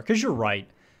impactful they are. Because you're right.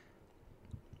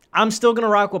 I'm still going to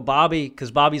rock with Bobby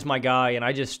because Bobby's my guy, and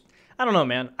I don't know,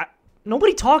 man.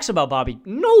 Nobody talks about Bobby.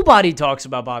 Nobody talks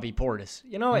about Bobby Portis,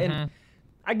 you know? Mm-hmm. And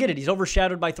I get it. He's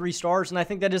overshadowed by 3 stars, and I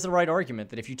think that is the right argument,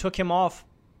 that if you took him off,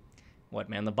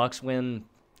 the Bucks win,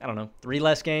 3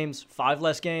 less games, 5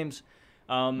 less games.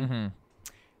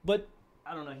 But,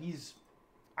 I don't know,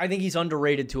 I think he's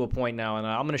underrated to a point now, and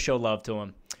I'm going to show love to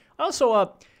him.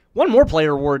 Also, one more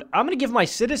player award. I'm going to give my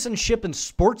Citizenship and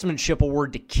Sportsmanship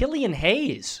Award to Killian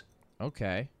Hayes.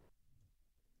 Okay.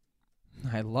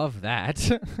 I love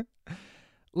that.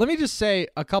 Let me just say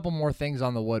a couple more things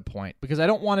on the Wood point, because I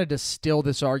don't want to distill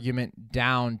this argument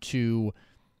down to,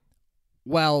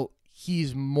 well,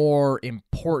 he's more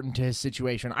important to his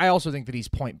situation. I also think that he's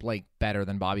point blank better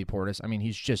than Bobby Portis. I mean,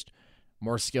 he's just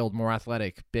more skilled, more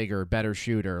athletic, bigger, better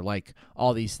shooter, like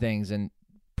all these things. And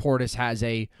Portis has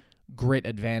a grit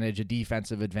advantage, a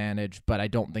defensive advantage, but I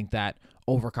don't think that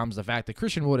overcomes the fact that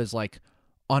Christian Wood is like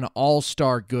an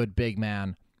all-star good big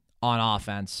man on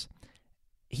offense.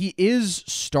 he is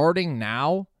starting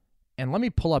now, and let me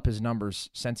pull up his numbers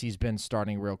since he's been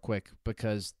starting real quick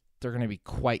because they're going to be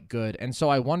quite good. And so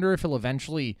I wonder if he'll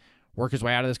eventually work his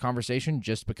way out of this conversation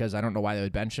just because I don't know why they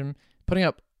would bench him. Putting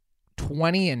up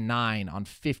 20-9 on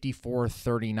 54,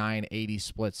 39, 80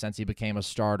 splits since he became a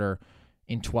starter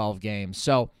in 12 games.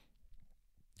 So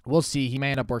we'll see. He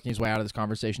may end up working his way out of this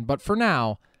conversation. But for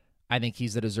now, I think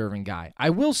he's the deserving guy. I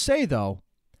will say, though,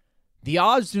 the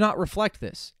odds do not reflect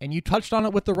this. And you touched on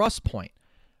it with the Russ point.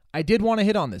 I did want to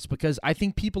hit on this because I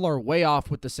think people are way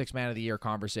off with the Sixth Man of the Year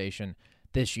conversation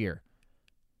this year.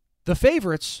 The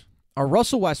favorites are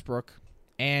Russell Westbrook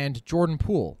and Jordan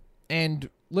Poole. And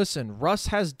listen, Russ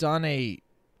has done a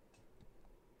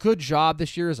good job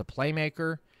this year as a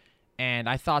playmaker. And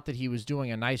I thought that he was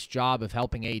doing a nice job of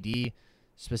helping AD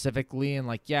specifically. And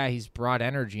he's brought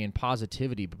energy and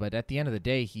positivity. But at the end of the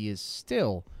day, he is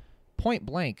still, point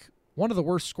blank, one of the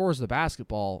worst scorers of the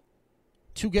basketball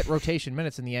to get rotation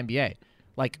minutes in the NBA.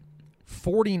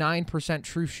 49%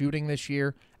 true shooting this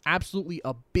year. Absolutely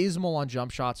abysmal on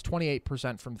jump shots.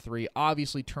 28% from three.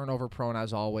 Obviously turnover prone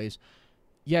as always.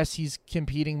 Yes, he's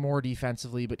competing more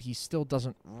defensively, but he still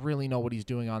doesn't really know what he's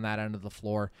doing on that end of the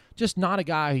floor. Just not a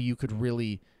guy who you could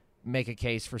really make a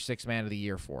case for Sixth Man of the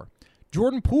Year for.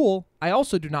 Jordan Poole, I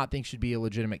also do not think should be a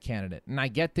legitimate candidate. And I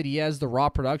get that he has the raw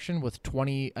production with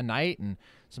 20 a night and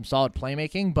some solid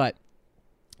playmaking, but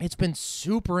it's been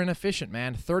super inefficient,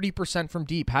 man. 30% from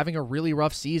deep, having a really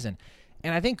rough season.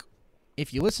 And I think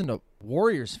if you listen to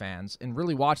Warriors fans and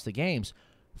really watch the games,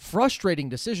 frustrating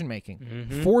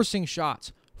decision-making, forcing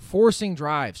shots, forcing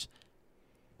drives,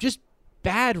 just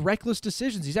bad, reckless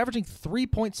decisions. He's averaging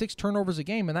 3.6 turnovers a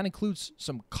game, and that includes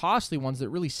some costly ones that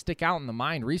really stick out in the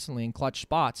mind recently in clutch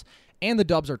spots. And the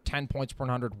Dubs are 10 points per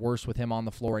 100 worse with him on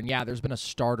the floor. And yeah, there's been a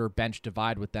starter-bench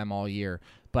divide with them all year.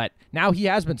 But now he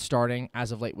has been starting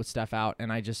as of late with Steph out,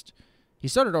 and he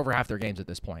started over half their games at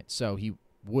this point, so he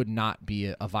would not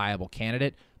be a viable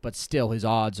candidate. But still, his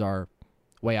odds are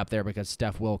way up there because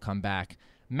Steph will come back.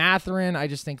 Mathurin, I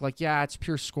just think it's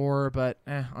pure scorer, but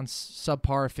on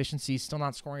subpar efficiency, still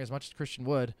not scoring as much as Christian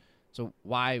Wood. So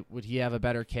why would he have a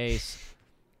better case?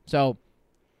 So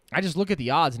I just look at the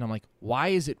odds and I'm like, why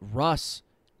is it Russ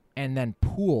and then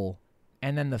Poole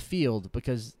and then the field?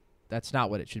 Because that's not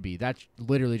what it should be. That's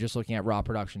literally just looking at raw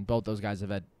production. Both those guys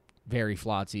have had very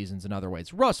flawed seasons in other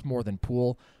ways. Russ more than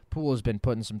Poole. Poole has been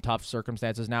put in some tough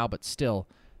circumstances now, but still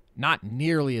not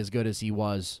nearly as good as he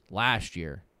was last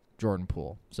year. Jordan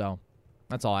Poole. So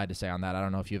that's all I had to say on that. I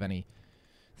don't know if you have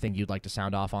anything you'd like to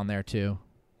sound off on there too.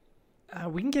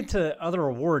 We can get to other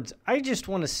awards. I just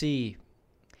want to see.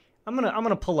 I'm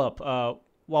gonna pull up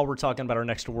while we're talking about our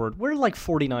next award. We're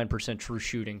 49% true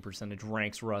shooting percentage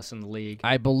ranks Russ in the league.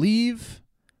 I believe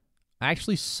I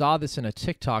actually saw this in a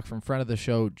TikTok from friend of the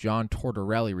show John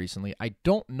Tortorelli recently. I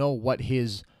don't know what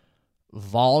his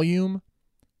volume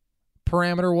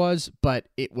parameter was, but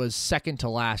it was second to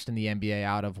last in the NBA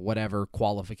out of whatever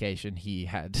qualification he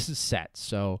had set.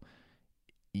 So,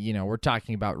 we're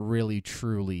talking about really,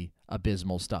 truly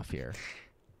abysmal stuff here.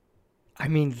 I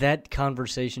mean, that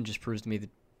conversation just proves to me that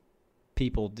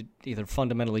people either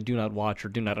fundamentally do not watch or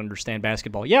do not understand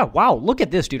basketball. Yeah, wow, look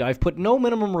at this, dude. I've put no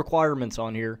minimum requirements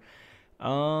on here.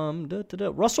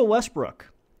 Russell Westbrook,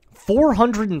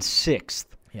 406th.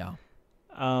 Yeah.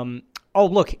 Oh,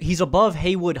 look, he's above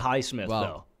Haywood Highsmith,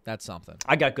 though. That's something.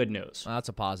 I got good news. Well, that's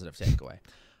a positive takeaway.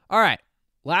 All right,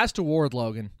 last award,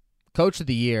 Logan. Coach of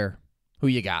the Year. Who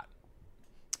you got?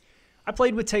 I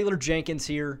played with Taylor Jenkins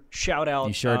here. Shout out.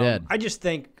 You sure did. I just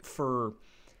think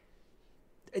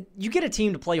you get a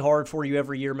team to play hard for you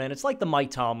every year, man. It's like the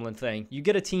Mike Tomlin thing. You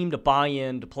get a team to buy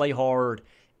in, to play hard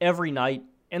every night,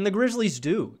 and the Grizzlies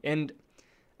do. And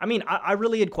I mean, I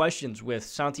really had questions with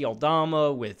Santi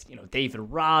Aldama, with David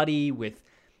Roddy, with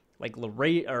I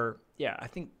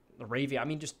think Laravia. I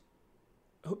mean, just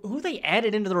who they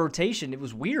added into the rotation. It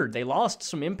was weird. They lost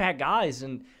some impact guys,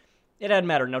 and it didn't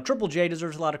matter. Now, Triple J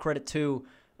deserves a lot of credit too,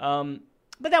 but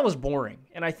that was boring.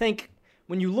 And I think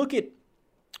when you look at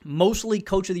mostly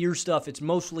Coach of the Year stuff, it's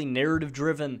mostly narrative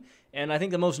driven, and I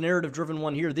think the most narrative driven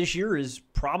one here this year is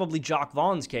probably Jacques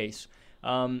Vaughn's case.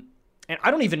 And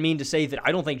I don't even mean to say that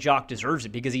I don't think Jacques deserves it,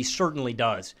 because he certainly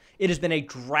does. It has been a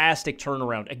drastic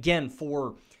turnaround. Again,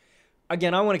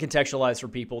 I want to contextualize for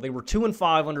people. They were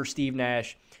 2-5 under Steve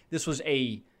Nash. This was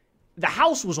the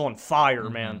house was on fire,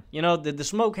 man. The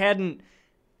smoke hadn't,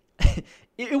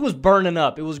 it was burning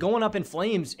up. It was going up in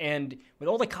flames. And with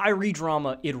all the Kyrie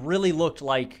drama, it really looked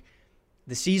like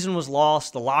the season was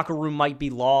lost. The locker room might be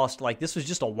lost. This was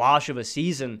just a wash of a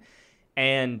season.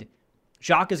 And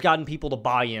Jacques has gotten people to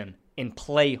buy in and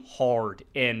play hard.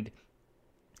 And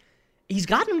he's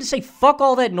gotten him to say, fuck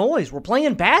all that noise. We're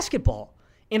playing basketball.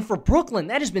 And for Brooklyn,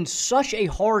 that has been such a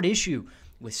hard issue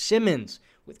with Simmons,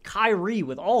 with Kyrie,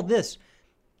 with all this.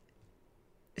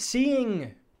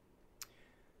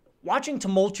 Watching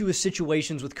tumultuous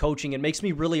situations with coaching, it makes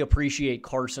me really appreciate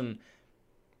Carson.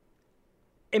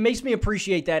 It makes me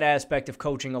appreciate that aspect of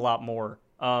coaching a lot more.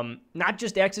 Not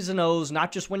just X's and O's,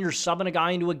 not just when you're subbing a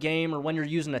guy into a game or when you're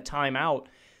using a timeout.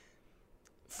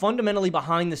 Fundamentally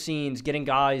behind the scenes, getting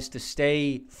guys to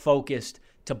stay focused,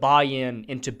 to buy in,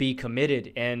 and to be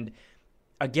committed. And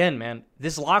again, man,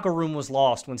 this locker room was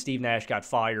lost when Steve Nash got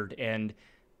fired, and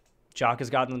Jacques has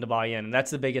gotten them to buy in. And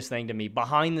that's the biggest thing to me.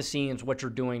 Behind the scenes, what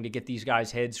you're doing to get these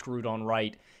guys' heads screwed on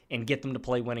right and get them to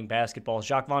play winning basketball.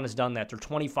 Jacques Vaughn has done that. They're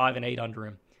 25-8 under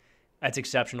him. That's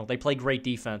exceptional. They play great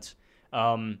defense.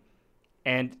 And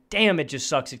damn, it just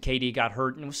sucks that KD got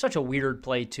hurt. And it was such a weird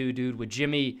play too, dude, with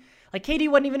Jimmy. Like, KD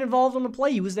wasn't even involved on the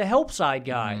play. He was the help side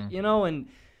guy, and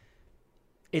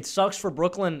it sucks for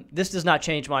Brooklyn. This does not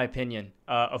change my opinion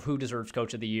of who deserves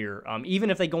Coach of the Year. Even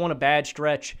if they go on a bad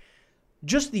stretch,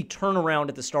 just the turnaround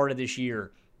at the start of this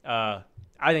year, I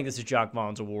think this is Jacques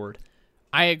Vaughn's award.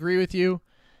 I agree with you,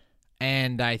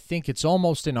 and I think it's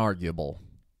almost inarguable.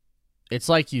 It's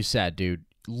like you said, dude,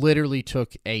 literally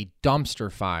took a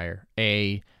dumpster fire,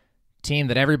 a team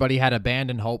that everybody had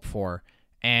abandoned hope for,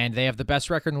 and they have the best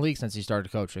record in the league since he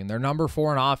started coaching. They're number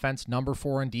 4 in offense, number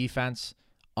 4 in defense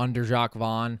under Jacques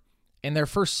Vaughn. In their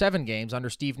first 7 games under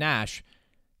Steve Nash,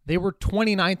 they were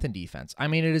 29th in defense. I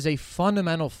mean, it is a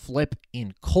fundamental flip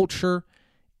in culture,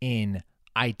 in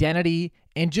identity,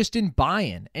 and just in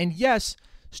buy-in. And yes,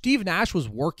 Steve Nash was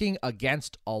working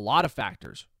against a lot of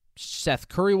factors. Seth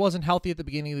Curry wasn't healthy at the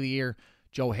beginning of the year.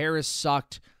 Joe Harris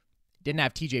sucked. Didn't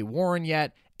have TJ Warren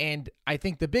yet. And I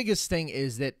think the biggest thing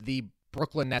is that the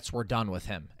Brooklyn Nets were done with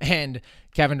him. And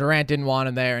Kevin Durant didn't want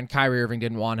him there, and Kyrie Irving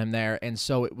didn't want him there. And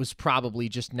so it was probably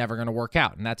just never going to work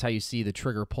out. And that's how you see the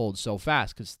trigger pulled so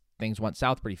fast, because things went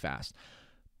south pretty fast.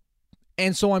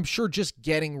 And so I'm sure just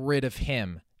getting rid of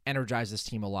him energized this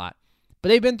team a lot. But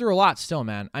they've been through a lot still,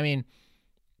 man. I mean,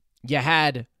 you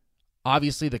had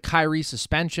obviously the Kyrie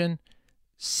suspension,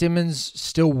 Simmons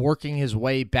still working his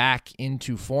way back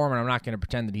into form, and I'm not going to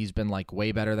pretend that he's been like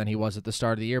way better than he was at the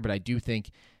start of the year, but I do think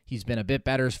he's been a bit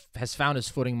better, has found his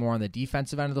footing more on the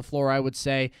defensive end of the floor, I would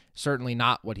say. Certainly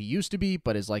not what he used to be,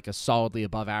 but is like a solidly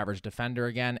above average defender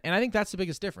again. And I think that's the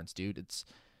biggest difference, dude.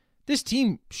 This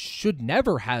team should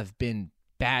never have been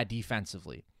bad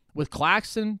defensively. With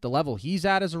Claxton, the level he's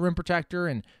at as a rim protector,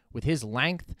 and with his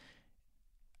length,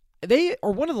 they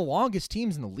are one of the longest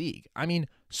teams in the league. I mean,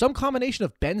 some combination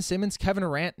of Ben Simmons, Kevin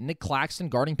Durant, Nick Claxton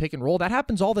guarding pick and roll, that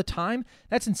happens all the time.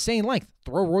 That's insane length.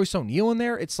 Throw Royce O'Neal in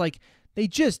there. It's like they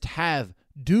just have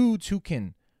dudes who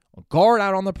can guard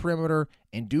out on the perimeter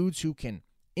and dudes who can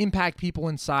impact people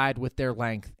inside with their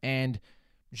length. And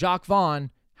Jacques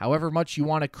Vaughn, however much you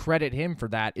want to credit him for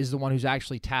that, is the one who's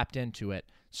actually tapped into it.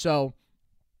 So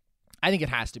I think it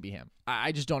has to be him.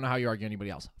 I just don't know how you argue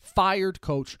anybody else. Fired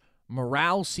coach,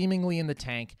 morale seemingly in the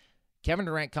tank. Kevin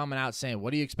Durant coming out saying,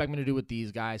 what do you expect me to do with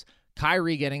these guys?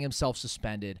 Kyrie getting himself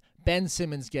suspended. Ben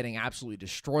Simmons getting absolutely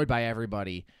destroyed by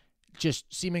everybody.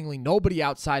 Just seemingly nobody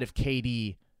outside of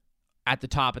KD at the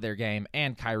top of their game,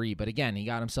 and Kyrie. But again, he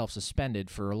got himself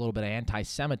suspended for a little bit of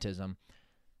anti-Semitism.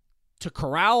 To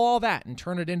corral all that and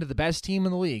turn it into the best team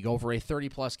in the league over a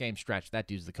 30-plus game stretch, that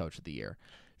dude's the coach of the year.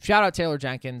 Shout out Taylor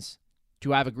Jenkins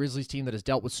to have a Grizzlies team that has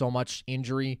dealt with so much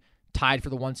injury, tied for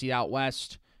the 1 seed out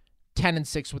west,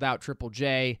 10-6 without Triple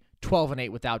J, 12-8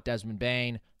 without Desmond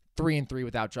Bane, 3-3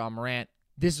 without John Morant.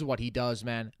 This is what he does,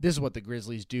 man. This is what the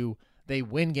Grizzlies do. They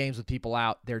win games with people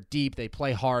out. They're deep. They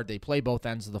play hard. They play both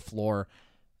ends of the floor.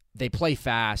 They play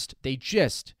fast. They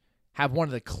just have one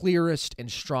of the clearest and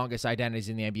strongest identities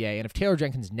in the NBA. And if Taylor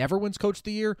Jenkins never wins Coach of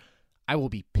the Year, I will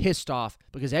be pissed off,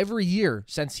 because every year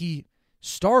since he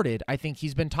started, I think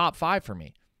he's been top 5 for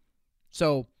me.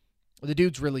 So the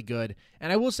dude's really good.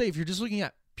 And I will say, if you're just looking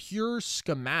at pure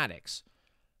schematics,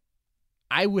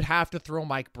 I would have to throw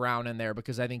Mike Brown in there,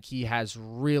 because I think he has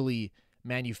really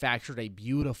manufactured a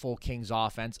beautiful Kings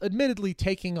offense, admittedly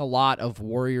taking a lot of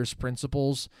Warriors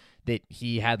principles that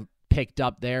he had picked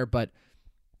up there, but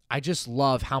I just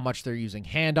love how much they're using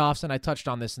handoffs, and I touched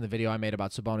on this in the video I made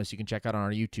about Sabonis. You can check out on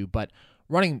our YouTube, but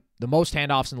running the most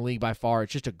handoffs in the league by far,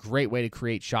 it's just a great way to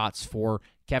create shots for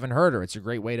Kevin Huerter. It's a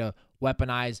great way to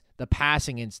weaponize the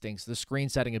passing instincts, the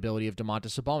screen-setting ability of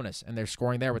Domantas Sabonis, and they're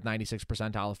scoring there with 96th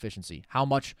percentile efficiency. How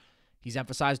much he's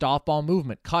emphasized off-ball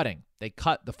movement, cutting. They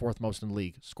cut the 4th most in the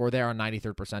league. Score there on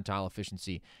 93rd percentile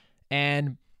efficiency.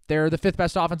 And they're the 5th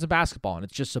best offense in basketball, and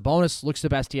it's just Sabonis looks the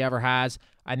best he ever has.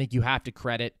 I think you have to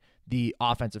credit the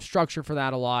offensive structure for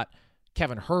that a lot.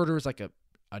 Kevin Huerter's like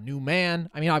a new man.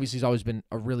 I mean, obviously he's always been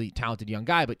a really talented young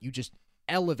guy, but you just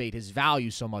elevate his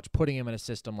value so much putting him in a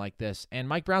system like this. And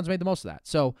Mike Brown's made the most of that.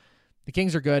 So the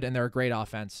Kings are good, and they're a great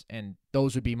offense, and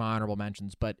those would be my honorable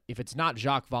mentions. But if it's not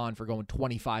Jacques Vaughn for going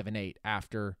 25-8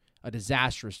 after a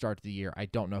disastrous start to the year, I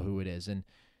don't know who it is. And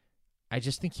I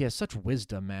just think he has such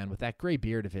wisdom, man, with that gray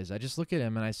beard of his. I just look at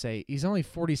him and I say, he's only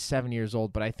 47 years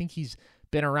old, but I think he's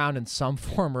been around in some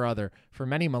form or other for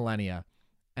many millennia.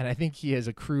 And I think he has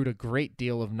accrued a great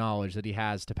deal of knowledge that he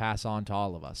has to pass on to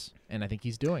all of us. And I think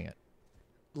he's doing it.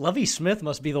 Lovie Smith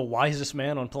must be the wisest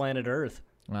man on planet Earth.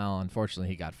 Well, unfortunately,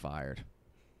 he got fired.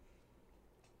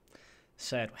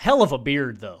 Sad. Hell of a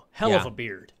beard, though. Hell of a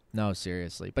beard. No,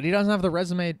 seriously. But he doesn't have the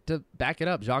resume to back it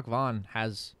up. Jacques Vaughn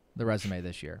has the resume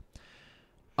this year.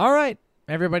 All right,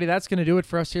 everybody, that's going to do it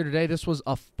for us here today. This was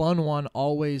a fun one.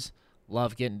 Always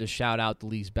love getting to shout out the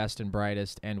league's best and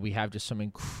brightest, and we have just some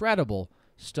incredible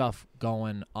stuff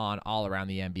going on all around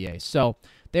the NBA. So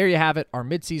there you have it, our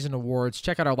midseason awards.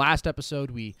 Check out our last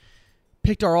episode. We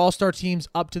picked our all-star teams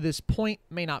up to this point.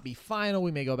 May not be final.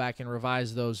 We may go back and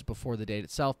revise those before the date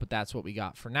itself, but that's what we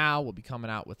got for now. We'll be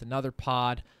coming out with another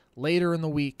pod later in the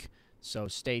week, so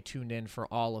stay tuned in for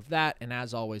all of that. And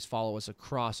as always, follow us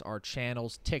across our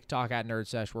channels. TikTok at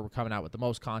NerdSesh, where we're coming out with the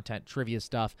most content, trivia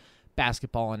stuff,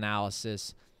 basketball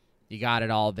analysis. You got it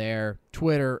all there.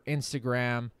 Twitter,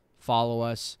 Instagram. Follow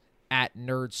us at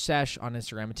NerdSesh on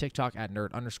Instagram and TikTok, at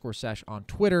Nerd_Sesh on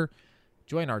Twitter.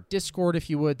 Join our Discord if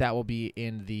you would. That will be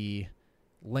in the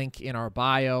link in our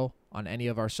bio on any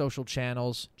of our social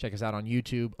channels. Check us out on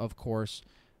YouTube, of course.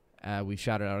 We've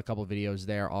shouted out a couple of videos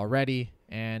there already.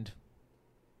 And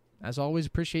as always,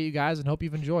 appreciate you guys and hope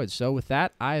you've enjoyed. So with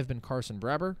that, I have been Carson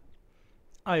Breber.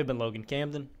 I have been Logan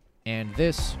Camden. And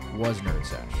this was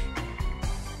NerdSesh.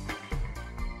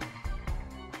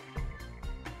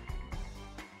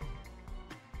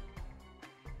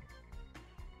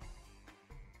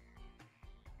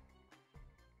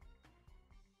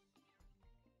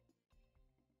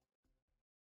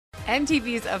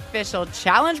 MTV's official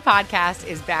Challenge podcast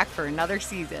is back for another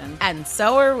season. And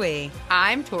so are we.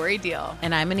 I'm Tori Deal.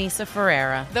 And I'm Anissa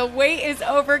Ferreira. The wait is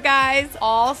over, guys.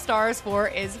 All Stars 4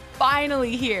 is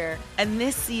finally here. And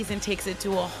this season takes it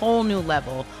to a whole new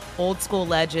level. Old school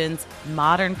legends,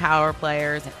 modern power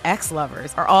players, and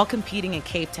ex-lovers are all competing in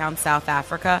Cape Town, South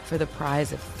Africa for the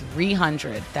prize of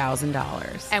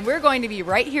 $300,000. And we're going to be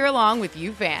right here along with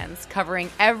you fans,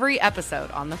 covering every episode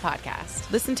on the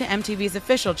podcast. Listen to MTV's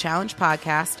official Challenge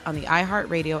podcast on the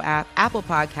iHeartRadio app, Apple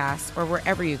Podcasts, or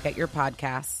wherever you get your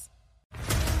podcasts.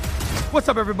 What's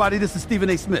up, everybody? This is Stephen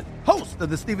A. Smith, host of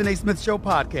the Stephen A. Smith Show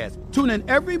podcast. Tune in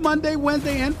every Monday,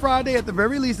 Wednesday, and Friday at the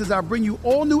very least as I bring you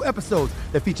all new episodes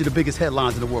that feature the biggest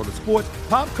headlines in the world of sports,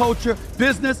 pop culture,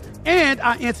 business, and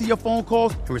I answer your phone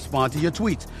calls and respond to your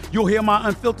tweets. You'll hear my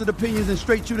unfiltered opinions and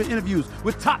straight-shooter interviews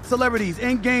with top celebrities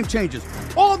and game changers.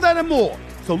 All that and more.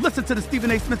 So listen to the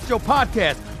Stephen A. Smith Show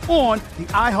podcast on the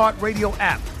iHeartRadio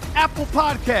app, Apple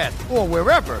Podcasts, or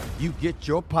wherever you get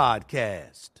your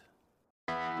podcast.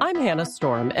 I'm Hannah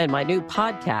Storm, and my new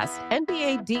podcast,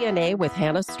 NBA DNA with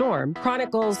Hannah Storm,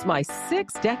 chronicles my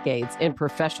 6 decades in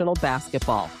professional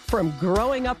basketball. From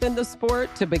growing up in the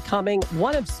sport to becoming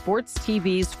one of sports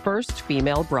TV's first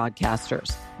female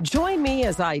broadcasters. Join me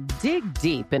as I dig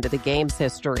deep into the game's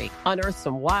history, unearth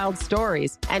some wild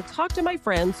stories, and talk to my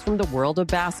friends from the world of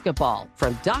basketball,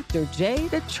 from Dr. J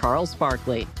to Charles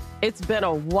Barkley. It's been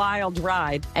a wild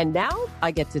ride, and now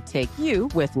I get to take you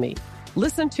with me.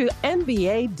 Listen to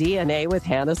NBA DNA with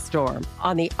Hannah Storm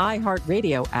on the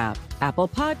iHeartRadio app, Apple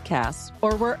Podcasts,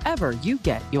 or wherever you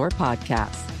get your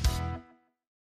podcasts.